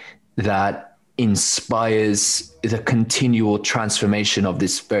that inspires the continual transformation of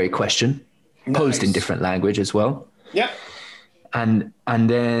this very question, posed in different language as well. Yep. And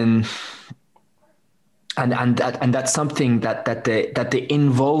that's something that the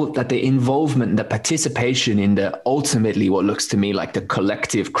involvement, the participation in the ultimately what looks to me like the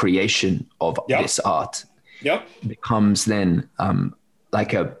collective creation of this art becomes then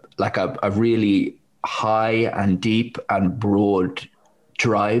like a really high and deep and broad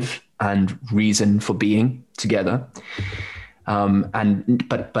drive and reason for being together,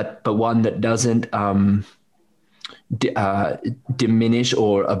 but one that doesn't diminish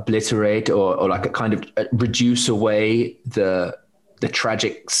or obliterate or like a kind of reduce away the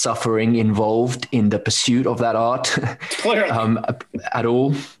tragic suffering involved in the pursuit of that art at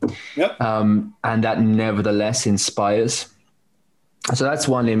all. And that nevertheless inspires. So that's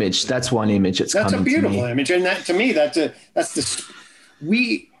one image. That's one image. That's a beautiful image. And that, to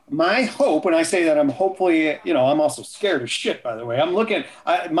me, my hope, when I say that, I'm hopefully, you know, I'm also scared as shit, by the way. I'm looking,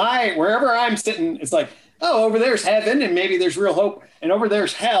 wherever I'm sitting, it's like, oh, over there's heaven and maybe there's real hope, and over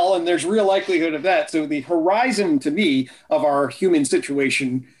there's hell and there's real likelihood of that. So the horizon to me of our human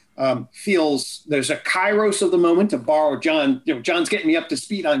situation feels there's a kairos of the moment, to borrow John. You know, John's getting me up to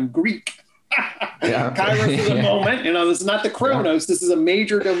speed on Greek. Kairos of the moment. You know, this is not the chronos. This is a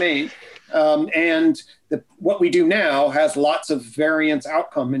major domain. And what we do now has lots of variance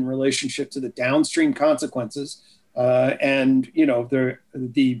outcome in relationship to the downstream consequences. And, you know,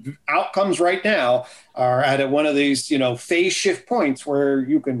 the outcomes right now are at one of these, you know, phase shift points where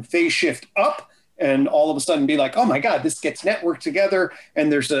you can phase shift up and all of a sudden be like, oh my God, this gets networked together.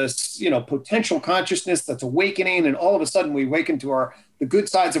 And there's a, you know, potential consciousness that's awakening. And all of a sudden we awaken to the good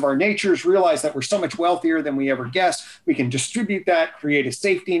sides of our natures, realize that we're so much wealthier than we ever guessed. We can distribute that, create a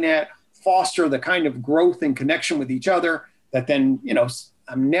safety net, foster the kind of growth and connection with each other that then, you know,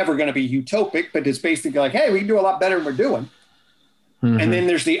 I'm never going to be utopic, but it's basically like, hey, we can do a lot better than we're doing. And then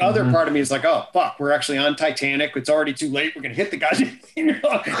there's the other part of me is like, oh, fuck, we're actually on Titanic. It's already too late. We're going to hit the goddamn thing.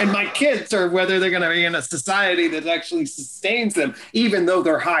 And my kids are whether they're going to be in a society that actually sustains them, even though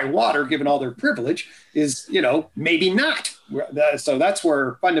they're high water, given all their privilege, is, you know, maybe not. So that's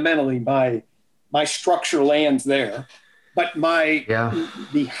where fundamentally my structure lands there. But the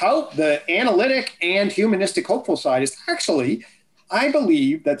analytic and humanistic hopeful side is actually, I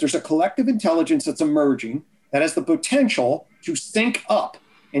believe that there's a collective intelligence that's emerging that has the potential to sync up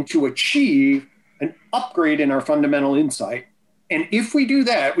and to achieve an upgrade in our fundamental insight. And if we do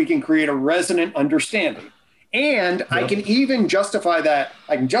that, we can create a resonant understanding. And I can even justify that.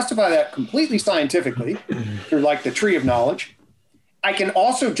 I can justify that completely scientifically through like the tree of knowledge. I can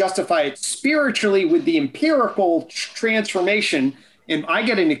also justify it spiritually with the empirical transformation. And I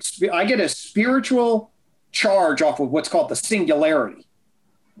get a spiritual charge off of what's called the singularity.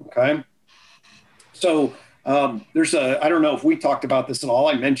 Okay. So I don't know if we talked about this at all.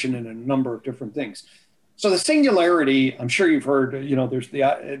 I mentioned in a number of different things. So the singularity, I'm sure you've heard, you know, there's the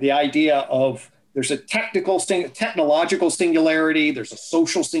idea of there's a technological singularity. There's a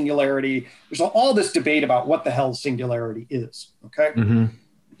social singularity. There's all this debate about what the hell singularity is. Okay.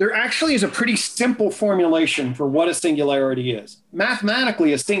 There actually is a pretty simple formulation for what a singularity is.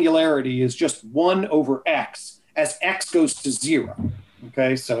 Mathematically, a singularity is just 1 over x as x goes to 0.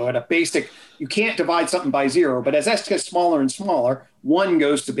 Okay, so at a basic, you can't divide something by 0, but as x gets smaller and smaller, 1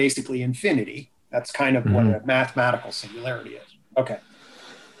 goes to basically infinity. That's kind of what a mathematical singularity is. Okay.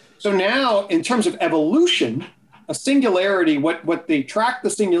 So now, in terms of evolution, a singularity, what they tracked the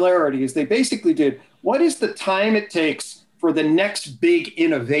singularity is they basically did, what is the time it takes for the next big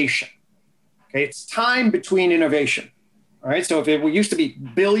innovation? Okay, it's time between innovation. All right, so if it used to be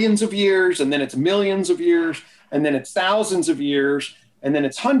billions of years, and then it's millions of years, and then it's thousands of years, and then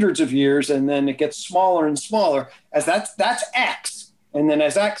it's hundreds of years, and then it gets smaller and smaller, as that's x. And then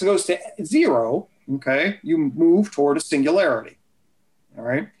as x goes to 0, okay, you move toward a singularity. All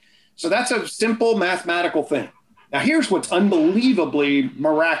right, so that's a simple mathematical thing. Now, here's what's unbelievably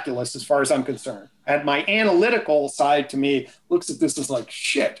miraculous as far as I'm concerned. And my analytical side to me looks at this as like,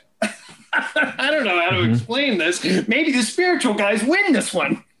 shit, I don't know how to explain this. Maybe the spiritual guys win this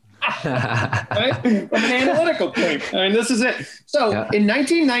one. Right? From an analytical point. I mean, this is it. So in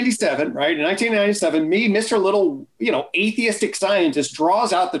 1997, right? In 1997, me, Mr. Little, atheistic scientist,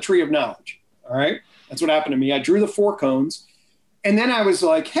 draws out the tree of knowledge. All right. That's what happened to me. I drew the 4 cones. And then I was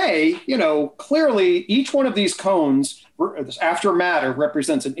like, hey, clearly each one of these cones after matter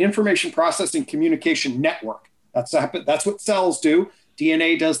represents an information processing communication network. That's what cells do.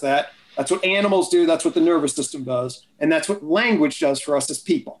 DNA does that. That's what animals do. That's what the nervous system does. And that's what language does for us as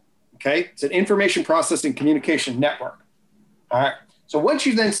people. Okay. It's an information processing communication network. All right. So once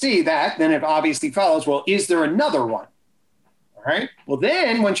you then see that, then it obviously follows, well, is there another one? All right. Well,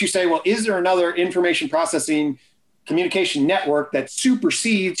 then once you say, well, is there another information processing communication network that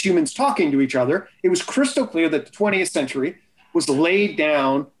supersedes humans talking to each other, it was crystal clear that the 20th century was laid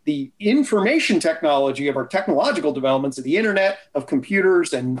down. The information technology of our technological developments of the internet, of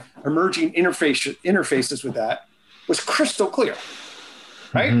computers and emerging interfaces with that was crystal clear,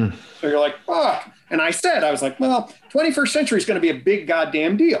 right? So you're like, fuck. And I was like, well, 21st century is going to be a big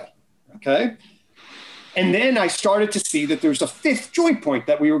goddamn deal, okay? And then I started to see that there's a 5th joint point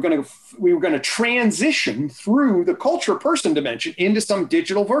that we were going to transition through the culture person dimension into some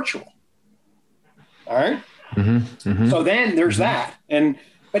digital virtual. All right. So then there's that.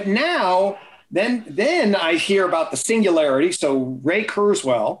 But now, then I hear about the singularity. So Ray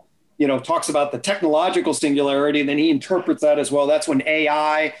Kurzweil, talks about the technological singularity, and then he interprets that as well. That's when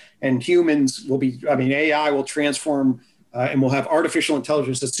AI and humans AI will transform and we'll have artificial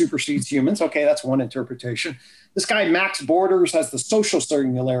intelligence that supersedes humans. Okay, that's one interpretation. This guy, Max Borders, has the social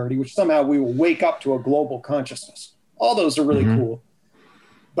singularity, which somehow we will wake up to a global consciousness. All those are really cool.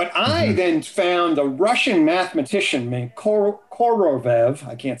 But I then found a Russian mathematician named Korolev.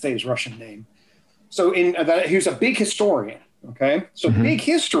 I can't say his Russian name. So he was a big historian. Okay, so big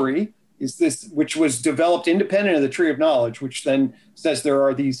history is this, which was developed independent of the tree of knowledge, which then says there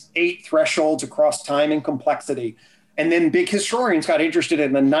are these 8 thresholds across time and complexity. And then big historians got interested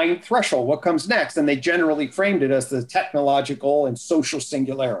in the 9th threshold, what comes next, and they generally framed it as the technological and social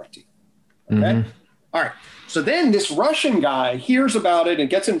singularity. Okay, all right. So then this Russian guy hears about it and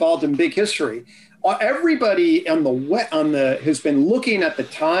gets involved in big history. Everybody who's been looking at the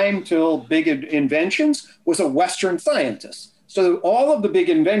time till big inventions was a Western scientist. So all of the big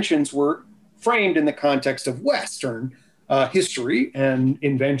inventions were framed in the context of Western history and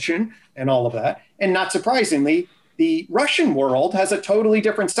invention and all of that. And not surprisingly, the Russian world has a totally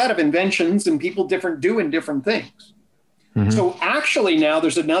different set of inventions and people doing different things. So actually now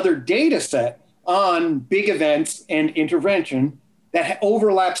there's another data set on big events and intervention that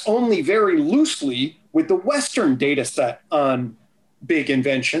overlaps only very loosely with the Western data set on big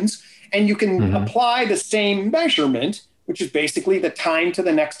inventions. And you can apply the same measurement, which is basically the time to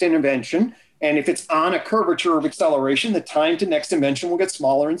the next intervention. And if it's on a curvature of acceleration, the time to next invention will get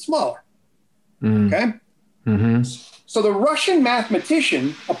smaller and smaller. Okay? So the Russian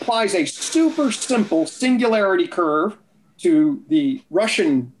mathematician applies a super simple singularity curve to the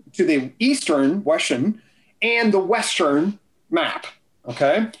Eastern Russian and the Western map.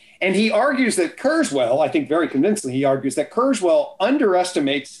 Okay. And he argues that Kurzweil, I think very convincingly, he argues that Kurzweil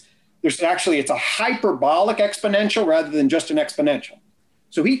underestimates it's a hyperbolic exponential rather than just an exponential.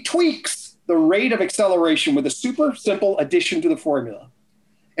 So he tweaks the rate of acceleration with a super simple addition to the formula.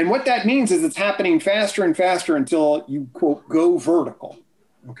 And what that means is it's happening faster and faster until you, quote, go vertical.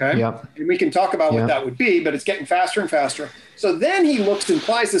 Okay. Yep. And we can talk about what that would be, but it's getting faster and faster. So then he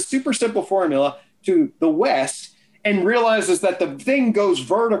applies this super simple formula to the West and realizes that the thing goes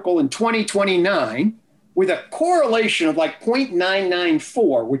vertical in 2029 with a correlation of like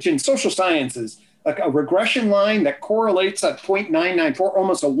 0.994, which in social sciences, a regression line that correlates at 0.994,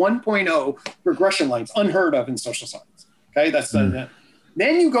 almost a 1.0 regression line. It's unheard of in social science. Okay, that's then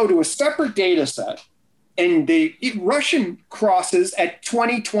you go to a separate data set, and the Russian crosses at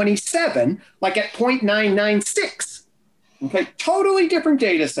 2027, like at 0.996. Okay, totally different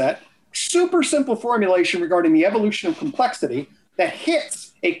data set, super simple formulation regarding the evolution of complexity that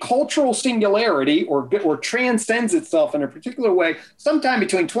hits a cultural singularity or transcends itself in a particular way sometime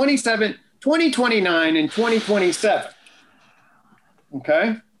between 2029 and 2027.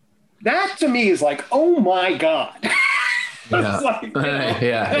 Okay, that to me is like, oh my God. Yeah, like, you know,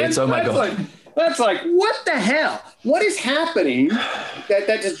 yeah, it's oh my God. That's like, what the hell? What is happening that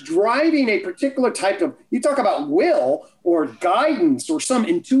is driving a particular type of, you talk about will or guidance or some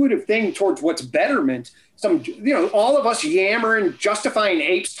intuitive thing towards what's betterment. Some, you know, all of us yammering, justifying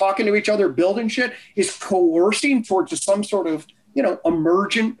apes, talking to each other, building shit is coercing towards some sort of, you know,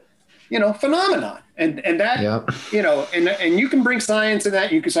 emergent, you know, phenomenon. And that, you know, and you can bring science in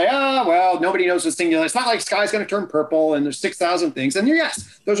that. You can say, well, nobody knows this thing. It's not like sky's going to turn purple and there's 6,000 things. And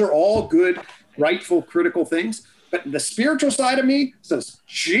yes, those are all good, rightful, critical things. But the spiritual side of me says,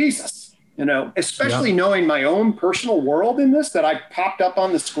 Jesus, you know, especially knowing my own personal world in this, that I popped up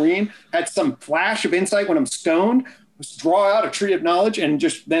on the screen, had some flash of insight when I'm stoned, draw out a tree of knowledge, and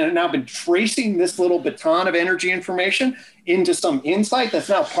just then now been tracing this little baton of energy information into some insight that's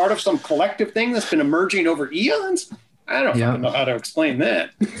now part of some collective thing that's been emerging over eons. I don't know how to explain that.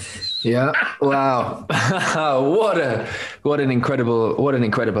 Yeah. Wow. what an incredible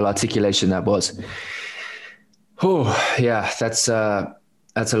articulation that was. Oh, yeah, that's a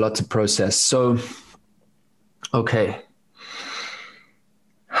lot to process. So, okay.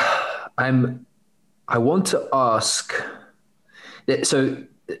 I want to ask, so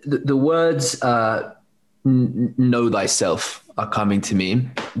the words know thyself are coming to me,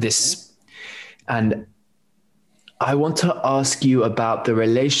 and I want to ask you about the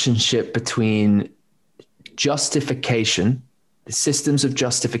relationship between justification, the systems of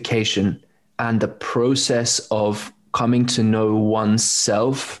justification, and the process of coming to know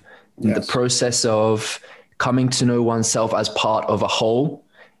oneself, the process of coming to know oneself as part of a whole.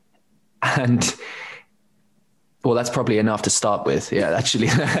 And well, that's probably enough to start with. Yeah, actually,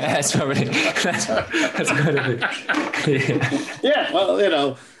 that's kind of it. Yeah, well, you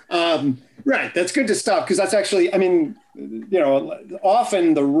know, right. That's good to stop, because that's actually, I mean, you know,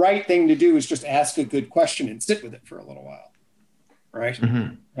 often the right thing to do is just ask a good question and sit with it for a little while. Right.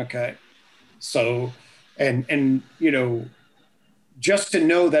 Mm-hmm. Okay. So, and, you know, just to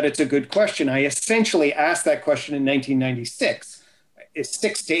know that it's a good question, I essentially asked that question in 1996. It's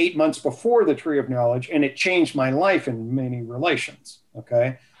 6 to 8 months before the Tree of Knowledge, and it changed my life in many relations.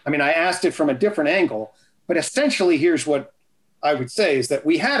 Okay. I mean, I asked it from a different angle, but essentially here's what I would say is that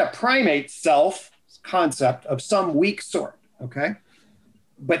we had a primate self concept of some weak sort. Okay.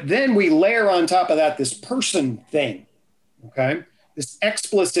 But then we layer on top of that this person thing. Okay. This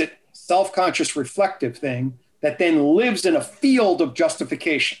explicit self-conscious reflective thing that then lives in a field of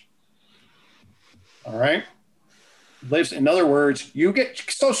justification. All right. Lives, in other words, you get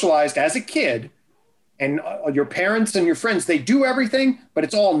socialized as a kid, and your parents and your friends, they do everything, but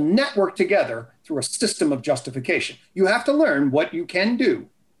it's all networked together through a system of justification. You have to learn what you can do.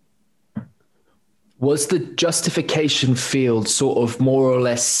 Was the justification field sort of more or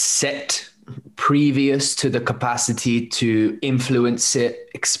less set previous to the capacity to influence it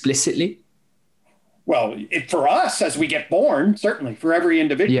explicitly? Well, for us, as we get born, certainly for every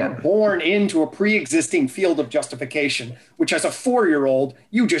individual, born into a pre-existing field of justification, which as a 4-year-old,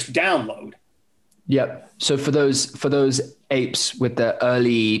 you just download. Yep. So for those apes with the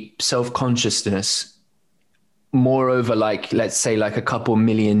early self-consciousness, moreover, like, let's say like a couple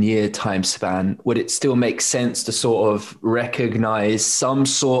million year time span, would it still make sense to sort of recognize some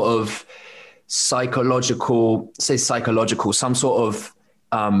sort of psychological, some sort of,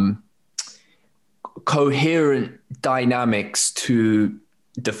 coherent dynamics to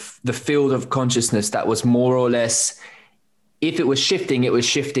the field of consciousness that was more or less, if it was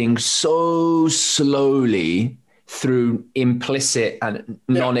shifting so slowly through implicit and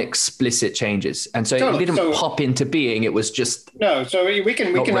non-explicit changes, and so it didn't pop into being. It was just So we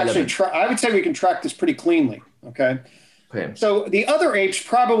can actually try. I would say we can track this pretty cleanly. Okay. So the other apes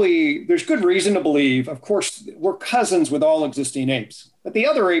probably, there's good reason to believe, of course, we're cousins with all existing apes, but the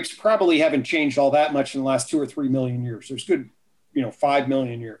other apes probably haven't changed all that much in the last 2 or 3 million years. There's good, 5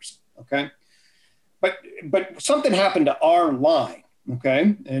 million years. Okay. But something happened to our line.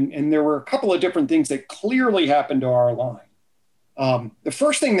 Okay. And there were a couple of different things that clearly happened to our line. The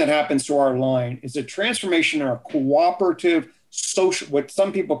first thing that happens to our line is a transformation in our cooperative social, what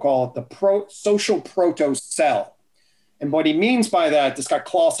some people call it, the social proto cell. And what he means by that, this guy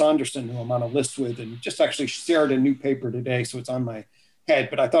Klaus Anderson, who I'm on a list with, and just actually shared a new paper today, so it's on my head,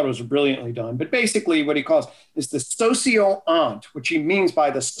 but I thought it was brilliantly done. But basically what he calls is the socio-ont, which he means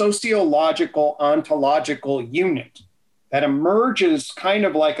by the sociological ontological unit that emerges kind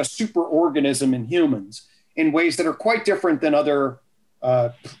of like a superorganism in humans in ways that are quite different than other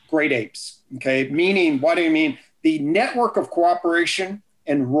great apes. Okay, meaning, what do you mean? The network of cooperation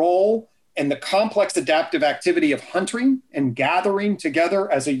and role and the complex adaptive activity of hunting and gathering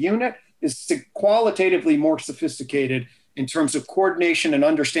together as a unit is qualitatively more sophisticated in terms of coordination and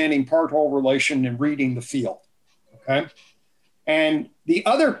understanding part-whole relation and reading the field, okay? And the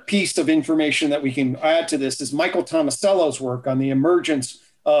other piece of information that we can add to this is Michael Tomasello's work on the emergence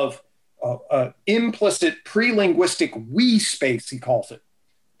of implicit pre-linguistic we space, he calls it.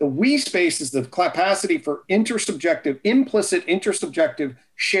 The we space is the capacity for implicit intersubjective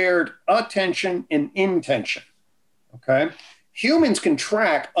shared attention and intention, okay? Humans can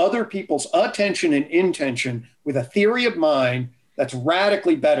track other people's attention and intention with a theory of mind that's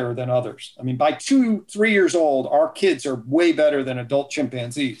radically better than others. I mean, by 2-3 years old, our kids are way better than adult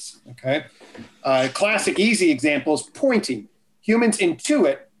chimpanzees, okay? Classic easy example is pointing. Humans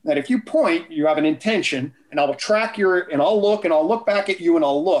intuit that if you point, you have an intention, and I'll track and I'll look back at you, and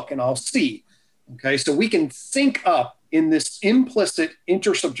I'll look, and I'll see, okay? So we can sync up in this implicit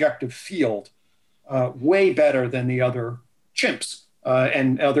intersubjective field way better than the other chimps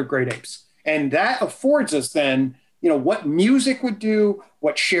and other great apes. And that affords us then, what music would do,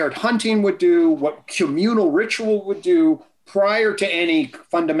 what shared hunting would do, what communal ritual would do prior to any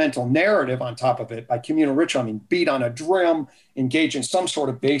fundamental narrative on top of it. By communal ritual, I mean beat on a drum, engage in some sort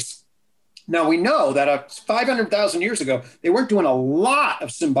of base. Now we know that 500,000 years ago, they weren't doing a lot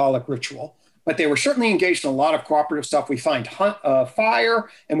of symbolic ritual, but they were certainly engaged in a lot of cooperative stuff. We find fire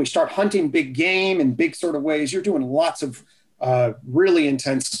and we start hunting big game in big sort of ways. You're doing lots of really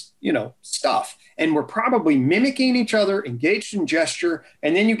intense, stuff. And we're probably mimicking each other, engaged in gesture,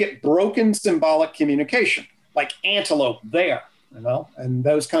 and then you get broken symbolic communication, like antelope there, and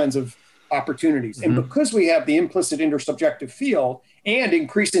those kinds of opportunities. Mm-hmm. And because we have the implicit intersubjective field and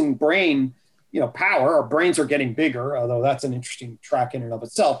increasing brain, power, our brains are getting bigger, although that's an interesting track in and of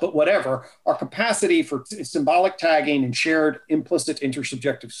itself, but whatever, our capacity for symbolic tagging and shared implicit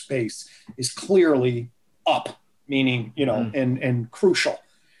intersubjective space is clearly up, meaning, and crucial.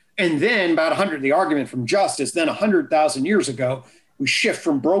 And then the argument from Just is then 100,000 years ago, we shift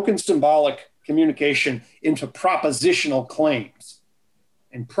from broken symbolic communication into propositional claims.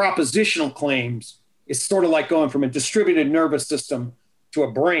 And propositional claims is sort of like going from a distributed nervous system to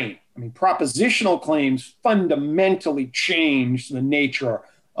a brain. I mean, propositional claims fundamentally change the nature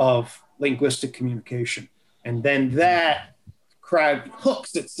of linguistic communication. And then that crowd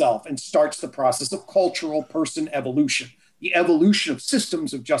hooks itself and starts the process of cultural person evolution, the evolution of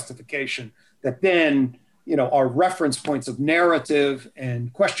systems of justification that then, are reference points of narrative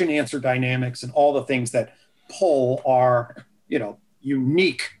and question-answer dynamics and all the things that pull our,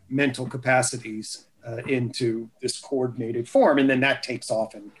 unique mental capacities into this coordinated form. And then that takes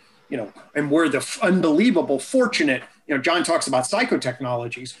off and, and we're the unbelievable fortunate, John talks about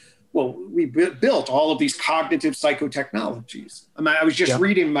psychotechnologies. Well, we built all of these cognitive psychotechnologies. I was just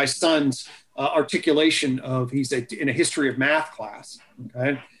reading my son's articulation of, he's in a history of math class,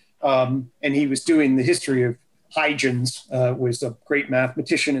 okay? And he was doing the history of Huygens, was a great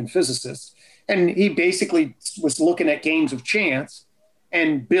mathematician and physicist. And he basically was looking at games of chance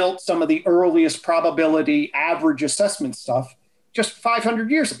and built some of the earliest probability average assessment stuff just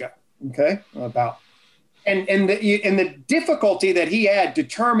 500 years ago, okay? And the difficulty that he had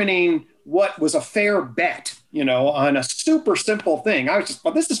determining what was a fair bet, on a super simple thing. I was just,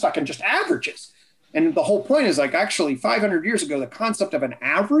 this is fucking just averages. And the whole point is actually 500 years ago, the concept of an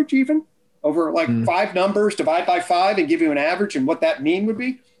average even over 5 numbers, divide by 5 and give you an average and what that mean would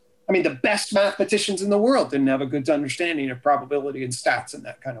be. I mean, the best mathematicians in the world didn't have a good understanding of probability and stats in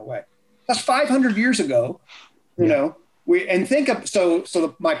that kind of way. That's 500 years ago, my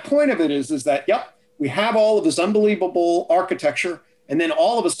point of it is that, we have all of this unbelievable architecture, and then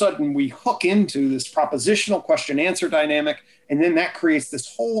all of a sudden we hook into this propositional question-answer dynamic, and then that creates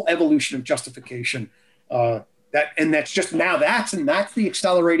this whole evolution of justification. That's the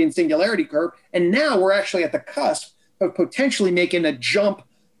accelerating singularity curve. And now we're actually at the cusp of potentially making a jump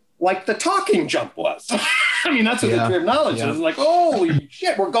like the talking jump was. I mean, that's what the tree of knowledge is. Like, holy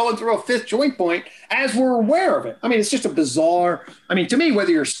shit, we're going through a fifth joint point as we're aware of it. I mean, it's just a bizarre, to me,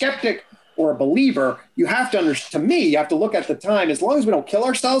 whether you're a skeptic or a believer, you have to you have to look at the time. As long as we don't kill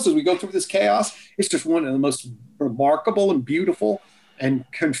ourselves as we go through this chaos, it's just one of the most remarkable and beautiful and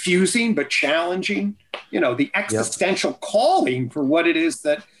confusing but challenging. The existential calling for what it is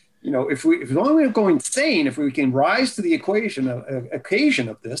that, if long we don't go insane, if we can rise to the occasion of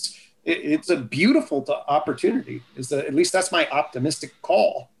this, it's a beautiful opportunity. At least that's my optimistic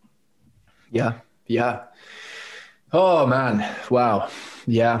call. Yeah. Yeah. Oh man. Wow.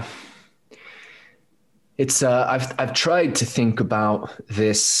 Yeah. It's I've tried to think about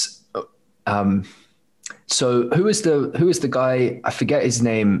this. So who is the guy? I forget his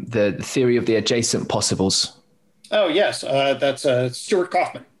name. The theory of the adjacent possibles. Oh yes, that's Stuart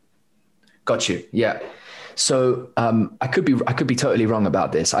Kaufman. Got you. Yeah. So I could be totally wrong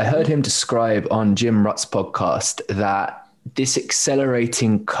about this. I heard him describe on Jim Rutt's podcast that this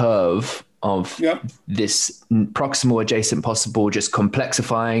accelerating curve of this proximal adjacent possible, just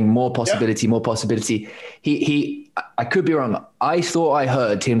complexifying, more possibility, more possibility. I could be wrong. I thought I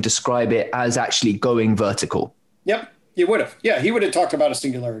heard him describe it as actually going vertical. Yep, he would have. Yeah, he would have talked about a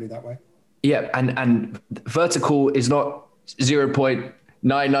singularity that way. Yeah, and vertical is not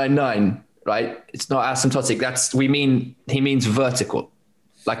 0.999, right? It's not asymptotic. He means vertical,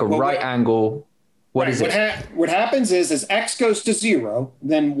 like a right angle. What is it? What happens is as x goes to 0,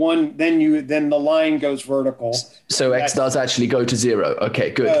 then the line goes vertical. So x does actually go to 0. Okay,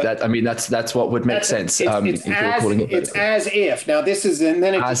 good. That's what would make sense. It's as if. Now this is, and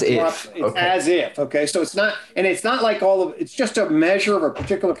then it's as if. Okay, so it's not like it's just a measure of a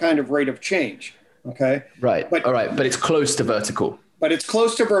particular kind of rate of change. Okay. Right. All right, but it's close to vertical. But it's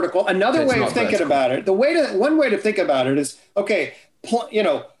close to vertical. Another way of thinking about it, one way to think about it is, okay,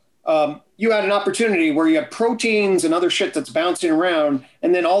 you had an opportunity where you have proteins and other shit that's bouncing around,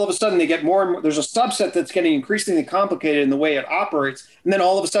 and then all of a sudden they get more and more, there's a subset that's getting increasingly complicated in the way it operates, and then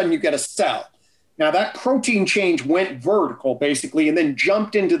all of a sudden you get a cell. Now that protein change went vertical, basically, and then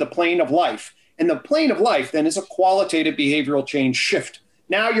jumped into the plane of life. And the plane of life then is a qualitative behavioral change shift.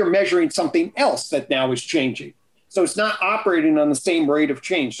 Now you're measuring something else that now is changing. So it's not operating on the same rate of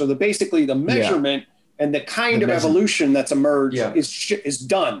change. So basically the measurement and the kind of evolution that's emerged is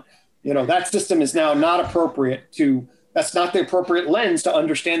done. That system is now not appropriate that's not the appropriate lens to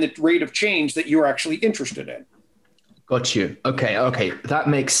understand the rate of change that you're actually interested in. Got you. Okay. That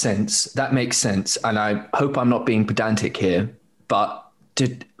makes sense. And I hope I'm not being pedantic here, but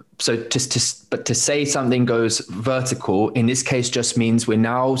to say something goes vertical in this case just means we're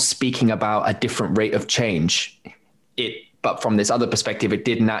now speaking about a different rate of change. But from this other perspective, it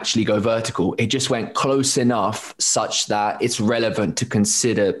didn't actually go vertical. It just went close enough such that it's relevant to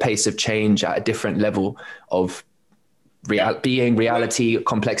consider pace of change at a different level of being, reality,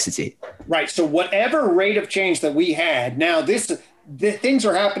 complexity. Right. So whatever rate of change that we had, now the things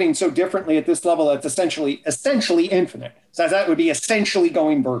are happening so differently at this level that's essentially infinite. So that would be essentially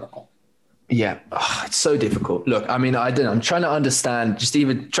going vertical. Yeah. It's so difficult. Look, I mean, I'm trying to understand, just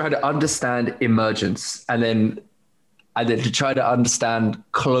even try to understand emergence and then to try to understand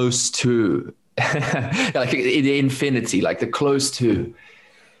close to like the infinity, like the close to.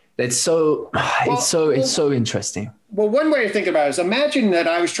 It's so interesting. Well, one way to think about it is imagine that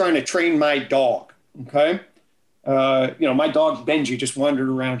I was trying to train my dog. Okay. My dog Benji just wandered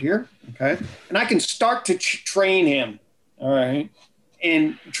around here. Okay. And I can start to train him. All right.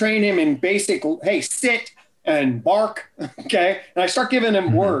 And train him in basic, hey, sit and bark. Okay. And I start giving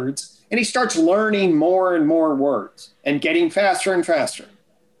him words. And he starts learning more and more words and getting faster and faster.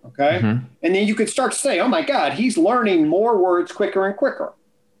 Okay. And then you could start to say, oh my God, he's learning more words quicker and quicker.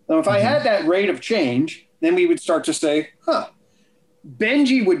 Now, if I had that rate of change, then we would start to say,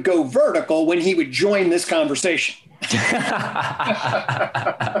 Benji would go vertical when he would join this conversation.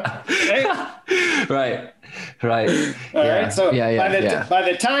 Right. All right. So by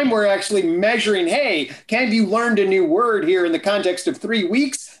the time we're actually measuring, hey, can you learned a new word here in the context of 3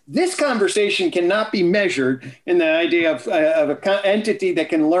 weeks? This conversation cannot be measured in the idea of an entity that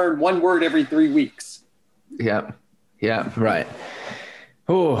can learn one word every 3 weeks. Yeah. Right.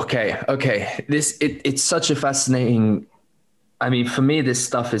 Oh, okay. It's such a fascinating. I mean, for me, this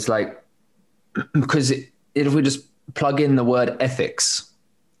stuff is like, because if we just plug in the word ethics,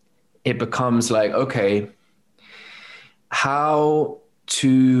 it becomes like, okay, how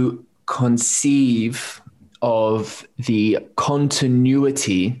to conceive of the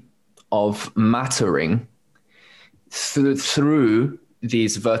continuity of mattering through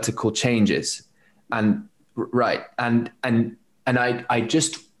these vertical changes. And right. And I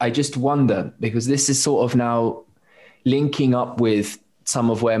just wonder, because this is sort of now linking up with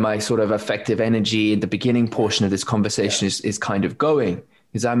some of where my sort of effective energy in the beginning portion of this conversation is kind of going,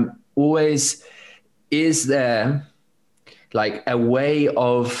 because I'm always, is there like a way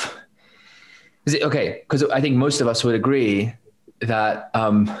of Is it okay? Because I think most of us would agree that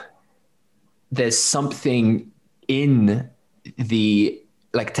there's something in the,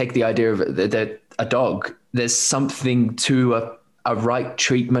 like, take the idea of a dog. There's something to a right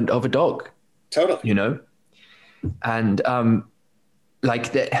treatment of a dog, Totally. you know, and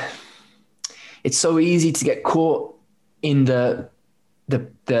like that. It's so easy to get caught in the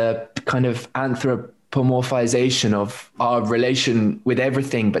kind of anthropomorphization of our relation with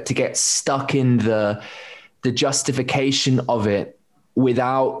everything, but to get stuck in the justification of it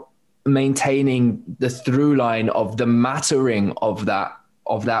without maintaining the through line of the mattering of that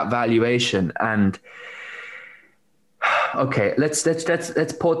valuation. And okay, let's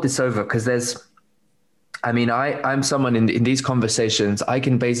port this over, because I mean, I'm someone in these conversations, I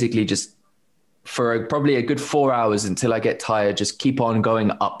can basically just, for probably a good 4 hours until I get tired, just keep on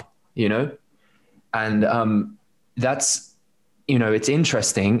going up, you know? And that's, you know, it's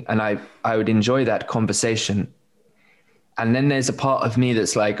interesting. And I would enjoy that conversation. And then there's a part of me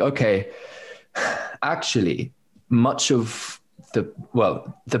that's like, okay, actually, much of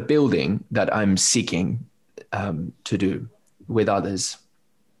the building that I'm seeking to do with others,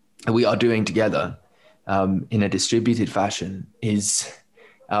 we are doing together in a distributed fashion, is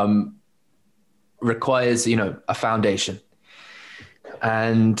requires, you know, a foundation.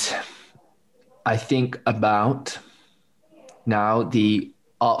 And I think about now the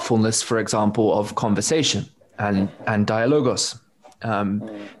artfulness, for example, of conversation and dialogos,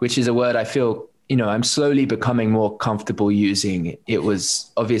 which is a word I feel, you know, I'm slowly becoming more comfortable using. It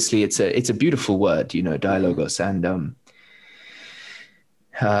was obviously, it's a beautiful word, you know, dialogos. And,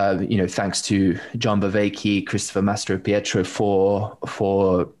 you know, thanks to John Bavecchi, Christopher Mastro Pietro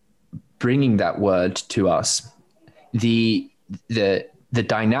for bringing that word to us. The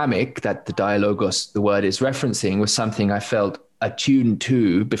dynamic that the dialogos, the word, is referencing was something I felt attuned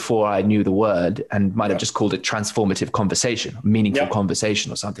to before I knew the word, and might have just called it transformative conversation, meaningful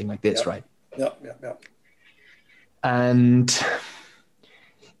conversation, or something like this, right? Yeah. And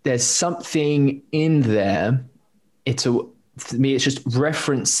there's something in there. For me, it's just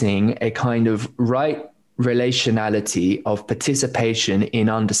referencing a kind of right relationality of participation in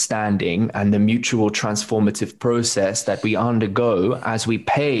understanding and the mutual transformative process that we undergo as we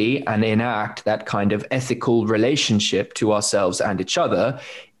pay and enact that kind of ethical relationship to ourselves and each other,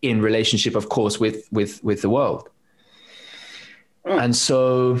 in relationship, of course, with the world. And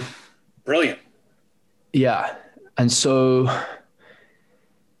so, brilliant. Yeah. And so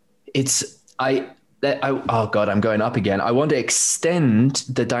oh God, I'm going up again. I want to extend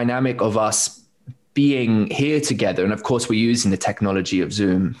the dynamic of us being here together. And of course, we're using the technology of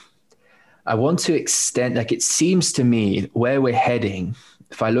Zoom. I want to extend, like, it seems to me where we're heading,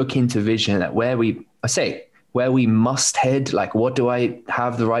 if I look into vision, that where we must head, like, what do I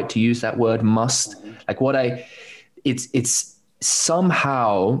have the right to use that word must? Like it's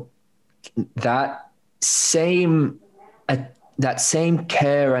somehow that same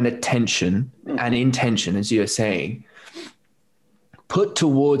care and attention and intention, as you're saying, put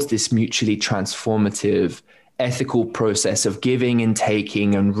towards this mutually transformative ethical process of giving and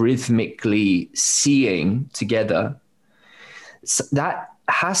taking and rhythmically seeing together, so that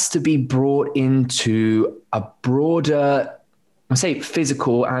has to be brought into a broader, I say,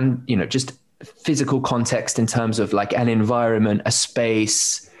 physical and, you know, just physical context, in terms of like an environment, a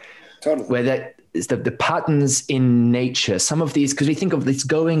space, totally, where the patterns in nature, some of these, because we think of this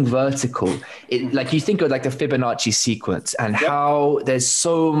going vertical, like you think of like the Fibonacci sequence, and how there's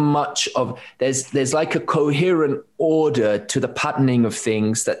so much of, there's like a coherent order to the patterning of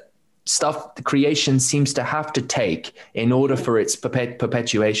things that the creation seems to have to take in order for its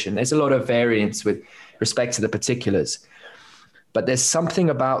perpetuation. There's a lot of variance with respect to the particulars, but there's something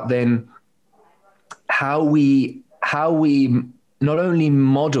about then how we not only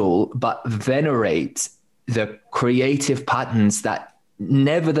model, but venerate the creative patterns that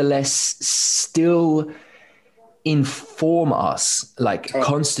nevertheless still inform us, like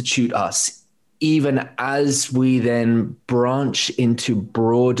constitute us, even as we then branch into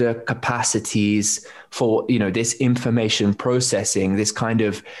broader capacities for, you know, this information processing, this kind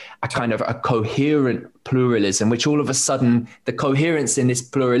of a coherent pluralism, which all of a sudden the coherence in this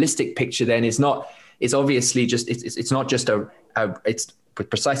pluralistic picture then is obviously just, it's not just it's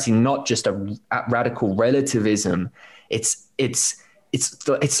precisely not just a radical relativism. It's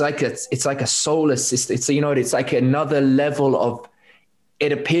like a solar system. It's like another level of,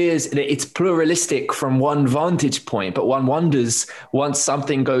 it appears it's pluralistic from one vantage point, but one wonders, once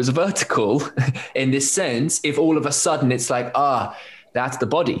something goes vertical in this sense, if all of a sudden it's like, that's the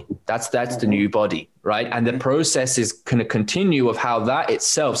body, that's the new body. right? And the process is going to continue of how that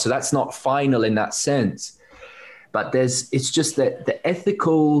itself. So that's not final in that sense. But it's just that the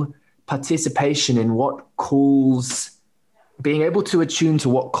ethical participation in what calls, being able to attune to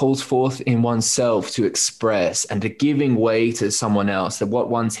what calls forth in oneself to express, and to giving way to someone else, that what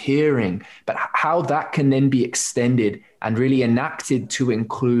one's hearing, but how that can then be extended and really enacted to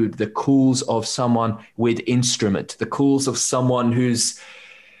include the calls of someone with instrument, the calls of someone who's,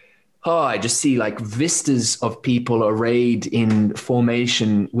 I just see like vistas of people arrayed in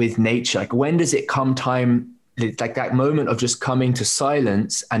formation with nature. Like, when does it come time? It's like that moment of just coming to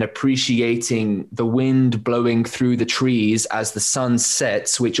silence and appreciating the wind blowing through the trees as the sun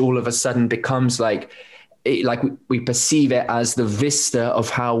sets, which all of a sudden becomes like we perceive it as the vista of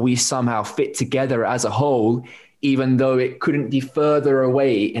how we somehow fit together as a whole, even though it couldn't be further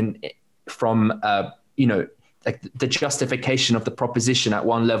away from like the justification of the proposition at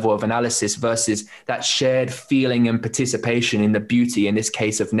one level of analysis versus that shared feeling and participation in the beauty, in this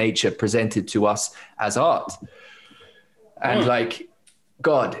case of nature, presented to us as art. And like,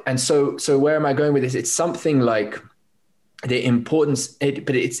 God. And so where am I going with this? It's something like the importance,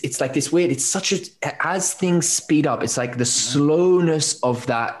 but it's like this weird, it's such as things speed up, it's like the slowness of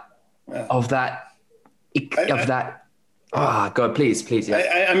that, God, please.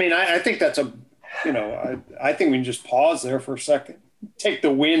 Yeah. I mean, I think that's I think we can just pause there for a second. Take the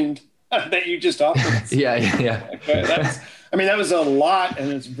wind that you just offered. Yeah. Okay, that was a lot,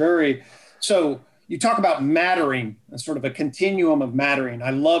 and it's very. So you talk about mattering, a sort of a continuum of mattering.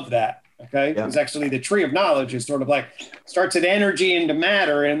 I love that. Okay, because actually the tree of knowledge is sort of like starts at energy into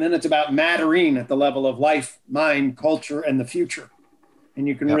matter, and then it's about mattering at the level of life, mind, culture, and the future. And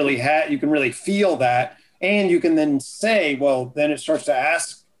you can really feel that, and you can then say, well, then it starts to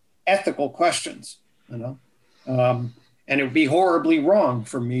ask ethical questions, and it would be horribly wrong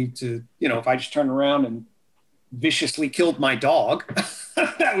for me to, if I just turned around and viciously killed my dog,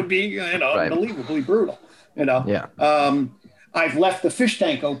 that would be, unbelievably brutal, Yeah. I've left the fish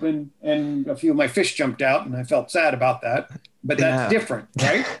tank open and a few of my fish jumped out, and I felt sad about that, but that's different,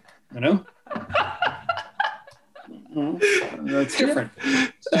 right? That's different.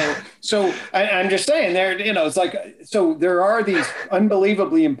 So I'm just saying there, it's like, so there are these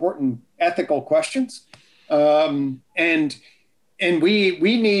unbelievably important ethical questions. And we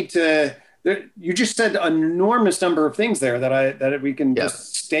need to, you just said an enormous number of things there that we can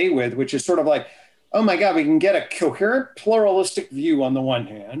just stay with, which is sort of like, oh my God, we can get a coherent pluralistic view on the one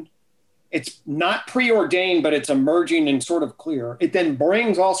hand. It's not preordained, but it's emerging and sort of clear. It then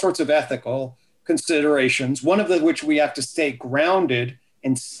brings all sorts of ethical considerations, one of which we have to stay grounded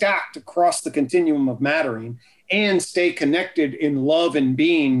and stacked across the continuum of mattering, and stay connected in love and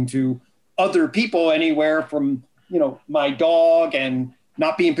being to other people, anywhere from, my dog, and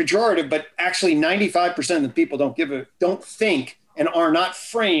not being pejorative, but actually 95% of the people don't think and are not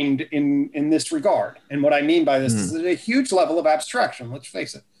framed in this regard. And what I mean by this is a huge level of abstraction, let's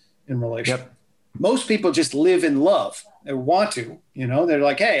face it, in relation. Yep. Most people just live in love. They want to, they're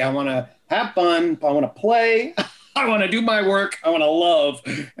like, hey, I want to have fun. I want to play. I want to do my work. I want to love.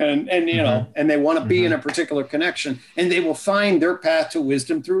 And and they want to be in a particular connection, and they will find their path to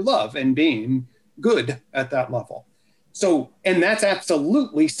wisdom through love and being good at that level. So, and that's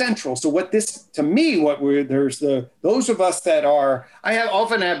absolutely central. So those of us that are,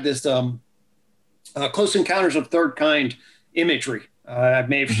 often have this close encounters of third kind imagery. I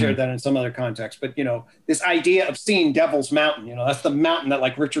may have shared that in some other context, but this idea of seeing Devil's Mountain, that's the mountain that,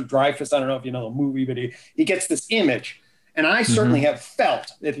 like, Richard Dreyfuss, I don't know if you know the movie, but he gets this image. And I certainly have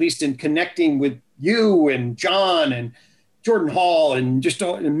felt, at least in connecting with you and John and Jordan Hall and just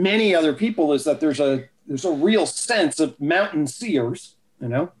many other people, is that there's a real sense of mountain seers,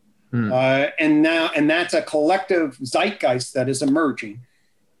 and that's a collective zeitgeist that is emerging,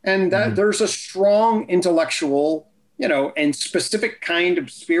 and that there's a strong intellectual, and specific kind of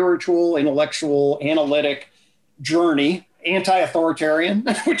spiritual, intellectual, analytic journey, anti-authoritarian,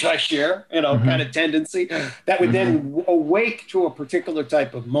 which I share, kind of tendency that would then awake to a particular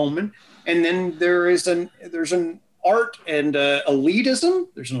type of moment. And then there's an art and elitism.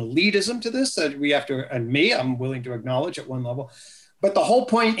 There's an elitism to this that we have to, and I'm willing to acknowledge at one level. But the whole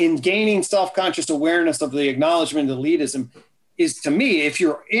point in gaining self-conscious awareness of the acknowledgement of elitism is, to me, if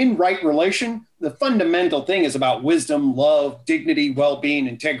you're in right relation, the fundamental thing is about wisdom, love, dignity, well-being,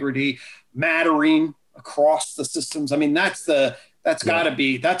 integrity, mattering across the systems. I mean, that's the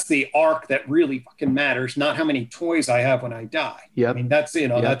arc that really fucking matters, not how many toys I have when I die. I mean, that's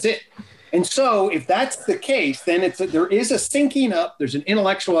it. And so if that's the case, then there is a syncing up, there's an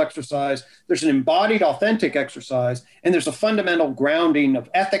intellectual exercise, there's an embodied authentic exercise, and there's a fundamental grounding of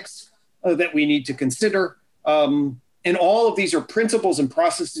ethics that we need to consider. And all of these are principles and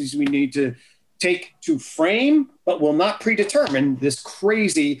processes we need to take to frame, but will not predetermine this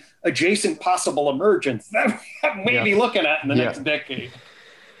crazy adjacent possible emergence that we may be looking at in the next decade.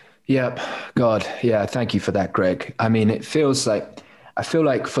 Yep. God. Yeah. Thank you for that, Greg. I mean, I feel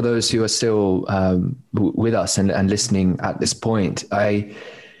like for those who are still with us and listening at this point, I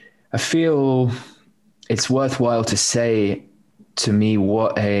feel it's worthwhile to say to me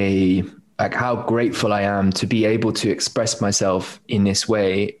how grateful I am to be able to express myself in this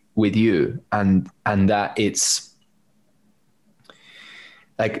way with you, and that it's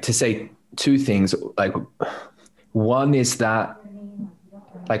like to say two things. Like, one is that,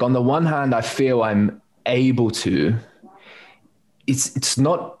 like, on the one hand, I feel I'm able to, it's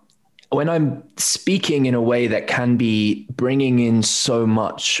not when I'm speaking in a way that can be bringing in so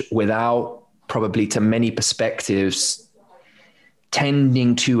much without probably to many perspectives,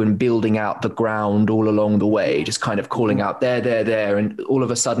 tending to and building out the ground all along the way, just kind of calling out there, and all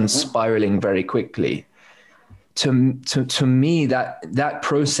of a sudden spiraling very quickly. To me, that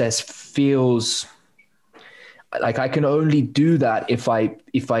process feels like I can only do that if I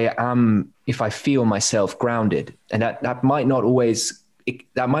feel myself grounded, and that might not always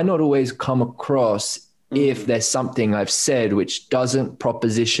come across if there's something I've said which doesn't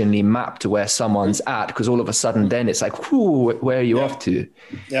propositionally map to where someone's at, because all of a sudden then it's like, where are you off to?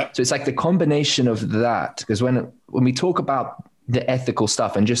 Yeah. So it's like the combination of that, because when we talk about the ethical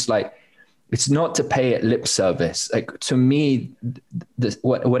stuff, and just like, it's not to pay it lip service. Like, to me,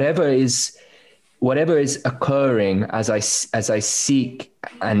 whatever is occurring as I seek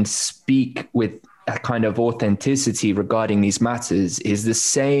and speak with a kind of authenticity regarding these matters is the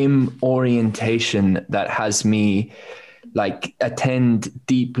same orientation that has me like attend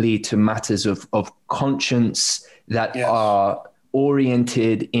deeply to matters of conscience that are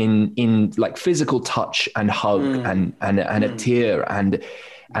oriented in like physical touch and hug and a tear and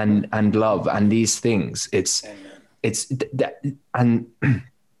love and these things. It's that, and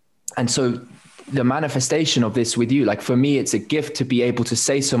so the manifestation of this with you, like, for me, it's a gift to be able to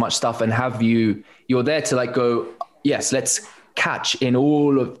say so much stuff and have you're there to like go, yes, let's catch in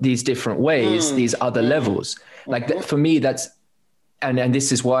all of these different ways, these other levels. Like for me, that's, and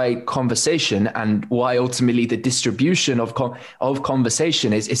this is why conversation, and why ultimately the distribution of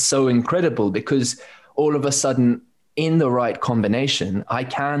conversation is so incredible, because all of a sudden, in the right combination, I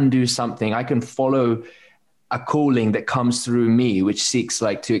can do something. I can follow a calling that comes through me, which seeks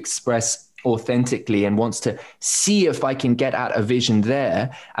like to express authentically and wants to see if I can get at a vision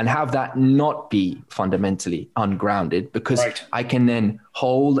there and have that not be fundamentally ungrounded, because I can then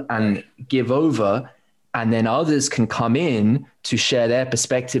hold and give over, and then others can come in to share their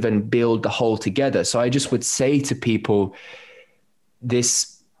perspective and build the whole together. So I just would say to people,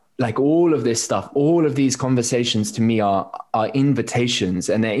 this, like, all of this stuff, all of these conversations to me are invitations,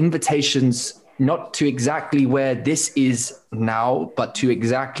 and they're invitations not to exactly where this is now, but to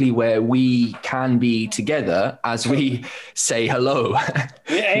exactly where we can be together as we say hello.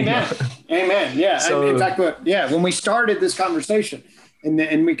 Yeah, amen. Amen. Yeah. So, in fact, when we started this conversation,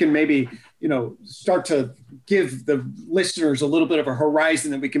 and we can maybe, start to give the listeners a little bit of a horizon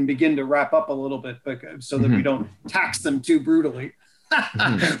that we can begin to wrap up a little bit, so that we don't tax them too brutally.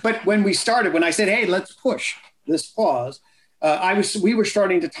 But when we started, when I said, hey, let's push this pause, we were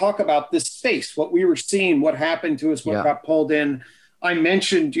starting to talk about this space, what we were seeing, what happened to us, what got pulled in. I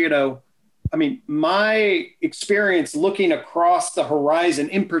mentioned, my experience looking across the horizon,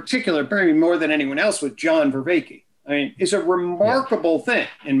 in particular, probably more than anyone else, with John Vervaeke. I mean, it's a remarkable thing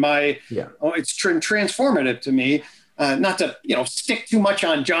in my, it's transformative to me. Not to, stick too much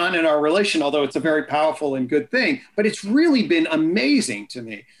on John and our relation, although it's a very powerful and good thing, but it's really been amazing to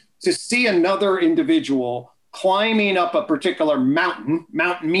me to see another individual climbing up a particular mountain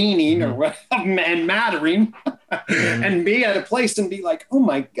meaning and mattering, and be at a place and be like, oh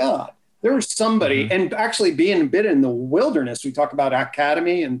my God, there was somebody, and actually being a bit in the wilderness. We talk about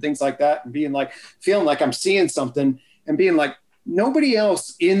academy and things like that, and being like, feeling like I'm seeing something, and being like, nobody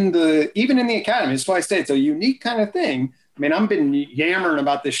else even in the academy. That's why I say it's a unique kind of thing. I mean, I've been yammering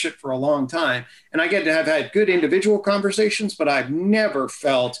about this shit for a long time, and I get to have had good individual conversations, but I've never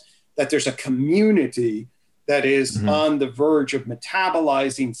felt that there's a community that is on the verge of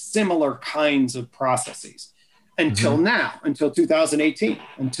metabolizing similar kinds of processes until now, until 2018,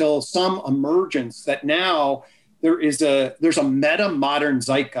 until some emergence that now there's a meta-modern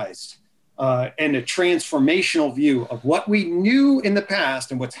zeitgeist and a transformational view of what we knew in the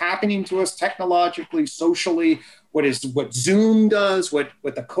past and what's happening to us technologically, socially, what Zoom does, what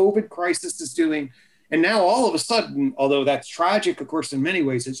the COVID crisis is doing. And now all of a sudden, although that's tragic, of course, in many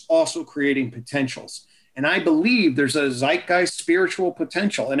ways, it's also creating potentials. And I believe there's a zeitgeist spiritual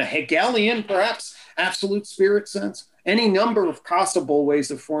potential and a Hegelian, perhaps absolute spirit sense, any number of possible ways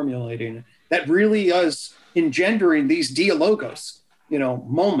of formulating it that really is engendering these dialogos,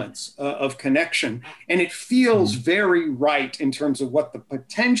 moments of connection. And it feels very right in terms of what the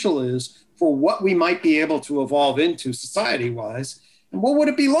potential is for what we might be able to evolve into society-wise. And what would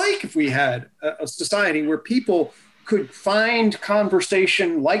it be like if we had a society where people could find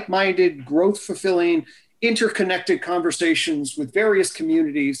conversation, like-minded, growth-fulfilling, interconnected conversations with various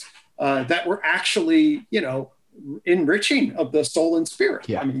communities that were actually, enriching of the soul and spirit?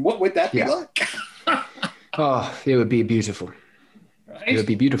 Yeah. I mean, what would that be like? Oh, it would be beautiful. Right? It would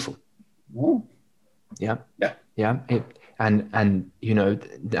be beautiful. Oh. Yeah. Yeah. Yeah. And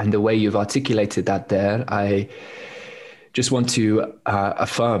the way you've articulated that there, I just want to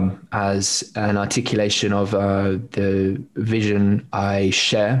affirm as an articulation of the vision I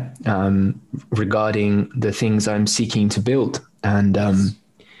share regarding the things I'm seeking to build. And,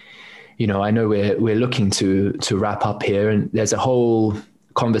 I know we're looking to wrap up here, and there's a whole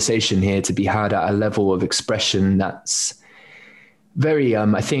conversation here to be had at a level of expression that's very,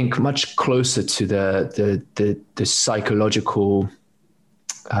 I think, much closer to the psychological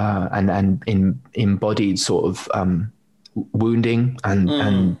and embodied sort of wounding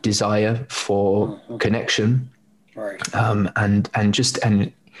and desire for connection, Right. and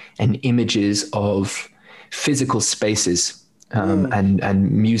images of physical spaces, and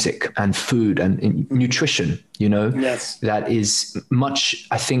music and food and nutrition, Yes. that is much,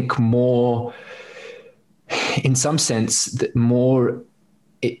 I think, more, in some sense, more.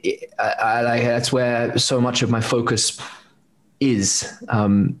 That's where so much of my focus is,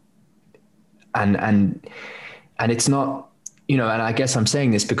 and it's not, and I guess I'm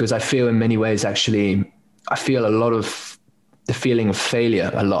saying this because I feel in many ways, actually, I feel a lot of the feeling of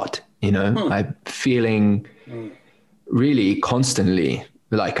failure a lot, I'm feeling really constantly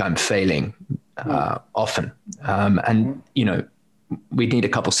like I'm failing often. And, we need a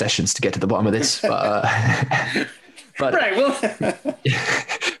couple sessions to get to the bottom of this, but Right. Well,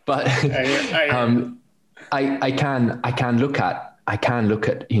 but I can look at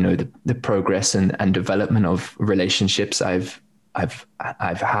the progress and development of relationships I've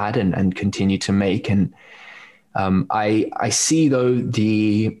had and continue to make, and I see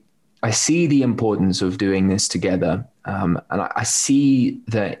the importance of doing this together, and I see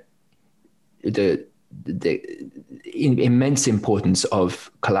that the immense importance of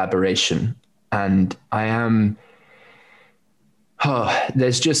collaboration, and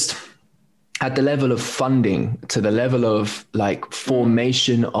there's just, at the level of funding, to the level of like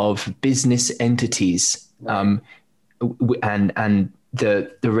formation of business entities, and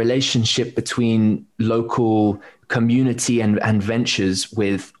the relationship between local community and ventures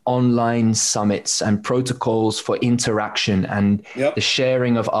with online summits and protocols for interaction and the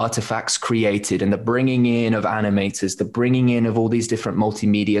sharing of artifacts created and the bringing in of animators, the bringing in of all these different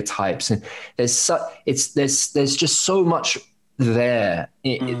multimedia types. And there's just so much there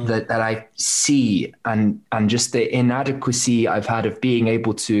that I see, and just the inadequacy I've had of being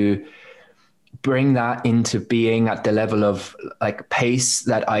able to bring that into being at the level of like pace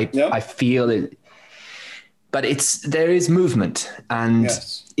that I feel it. But there is movement, and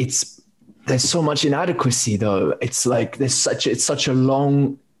there's so much inadequacy though. It's like it's such a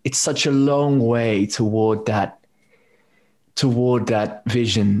long way toward that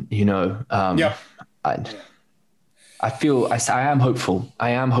vision, I am hopeful.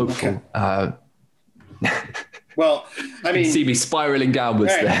 Okay. Well, I mean, you see me spiraling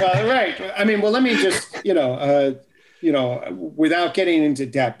downwards right, there. Well, right. I mean, well, let me just, without getting into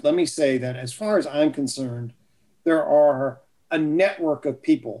depth, let me say that as far as I'm concerned, there are a network of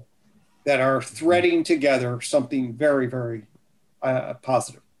people that are threading together something very, very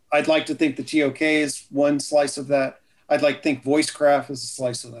positive. I'd like to think the TOK is one slice of that. I'd like to think Voicecraft is a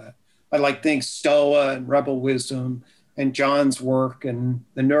slice of that. I'd like to think Stoa and Rebel Wisdom and John's work and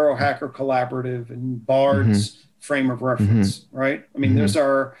the Neurohacker Collaborative and Bard's frame of reference, right? I mean, there's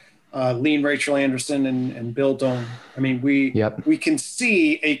our Lean Rachel Anderson and Bill Doan. I mean, we can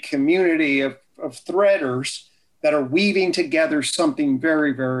see a community of threaders that are weaving together something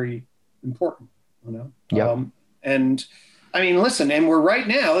very, very important, and I mean, listen, and we're right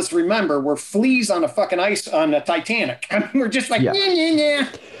now, let's remember, we're fleas on a fucking ice on a Titanic. I mean, we're just like, and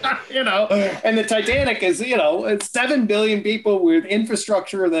the Titanic is, it's 7 billion people with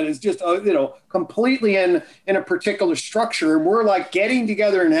infrastructure that is just, completely in a particular structure. And we're like getting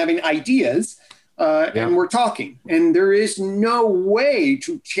together and having ideas and we're talking. And there is no way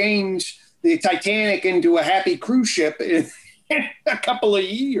to change the Titanic into a happy cruise ship in a couple of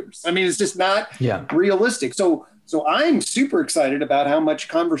years. I mean, it's just not realistic. So I'm super excited about how much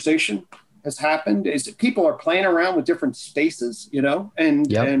conversation has happened. Is that people are playing around with different spaces,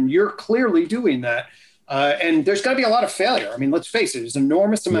 and you're clearly doing that. And there's got to be a lot of failure. I mean, let's face it, there's an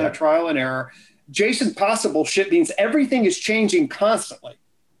enormous amount of trial and error. Jason Possible shit means everything is changing constantly.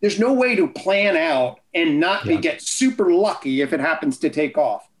 There's no way to plan out and not get super lucky if it happens to take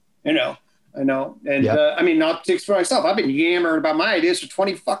off, I know. And I mean, not to for myself, I've been yammering about my ideas for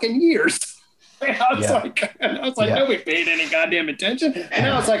 20 fucking years. It's like nobody paid any goddamn attention. And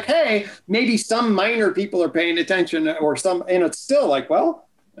now it's like, hey, maybe some minor people are paying attention, or some, it's still like, well,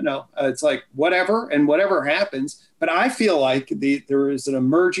 it's like whatever, and whatever happens. But I feel like there is an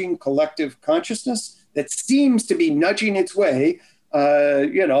emerging collective consciousness that seems to be nudging its way,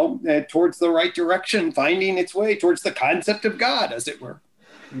 towards the right direction, finding its way towards the concept of God, as it were.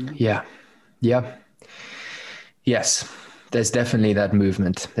 Yeah. Yes. There's definitely that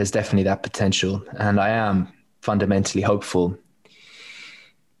movement. There's definitely that potential. And I am fundamentally hopeful.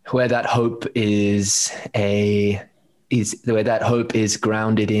 Where that hope is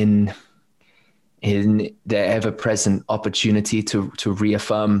grounded in the ever-present opportunity to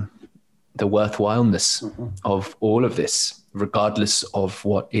reaffirm the worthwhileness of all of this, regardless of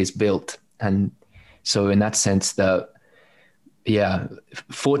what is built. And so in that sense,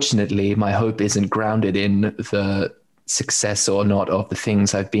 fortunately, my hope isn't grounded in the success or not of the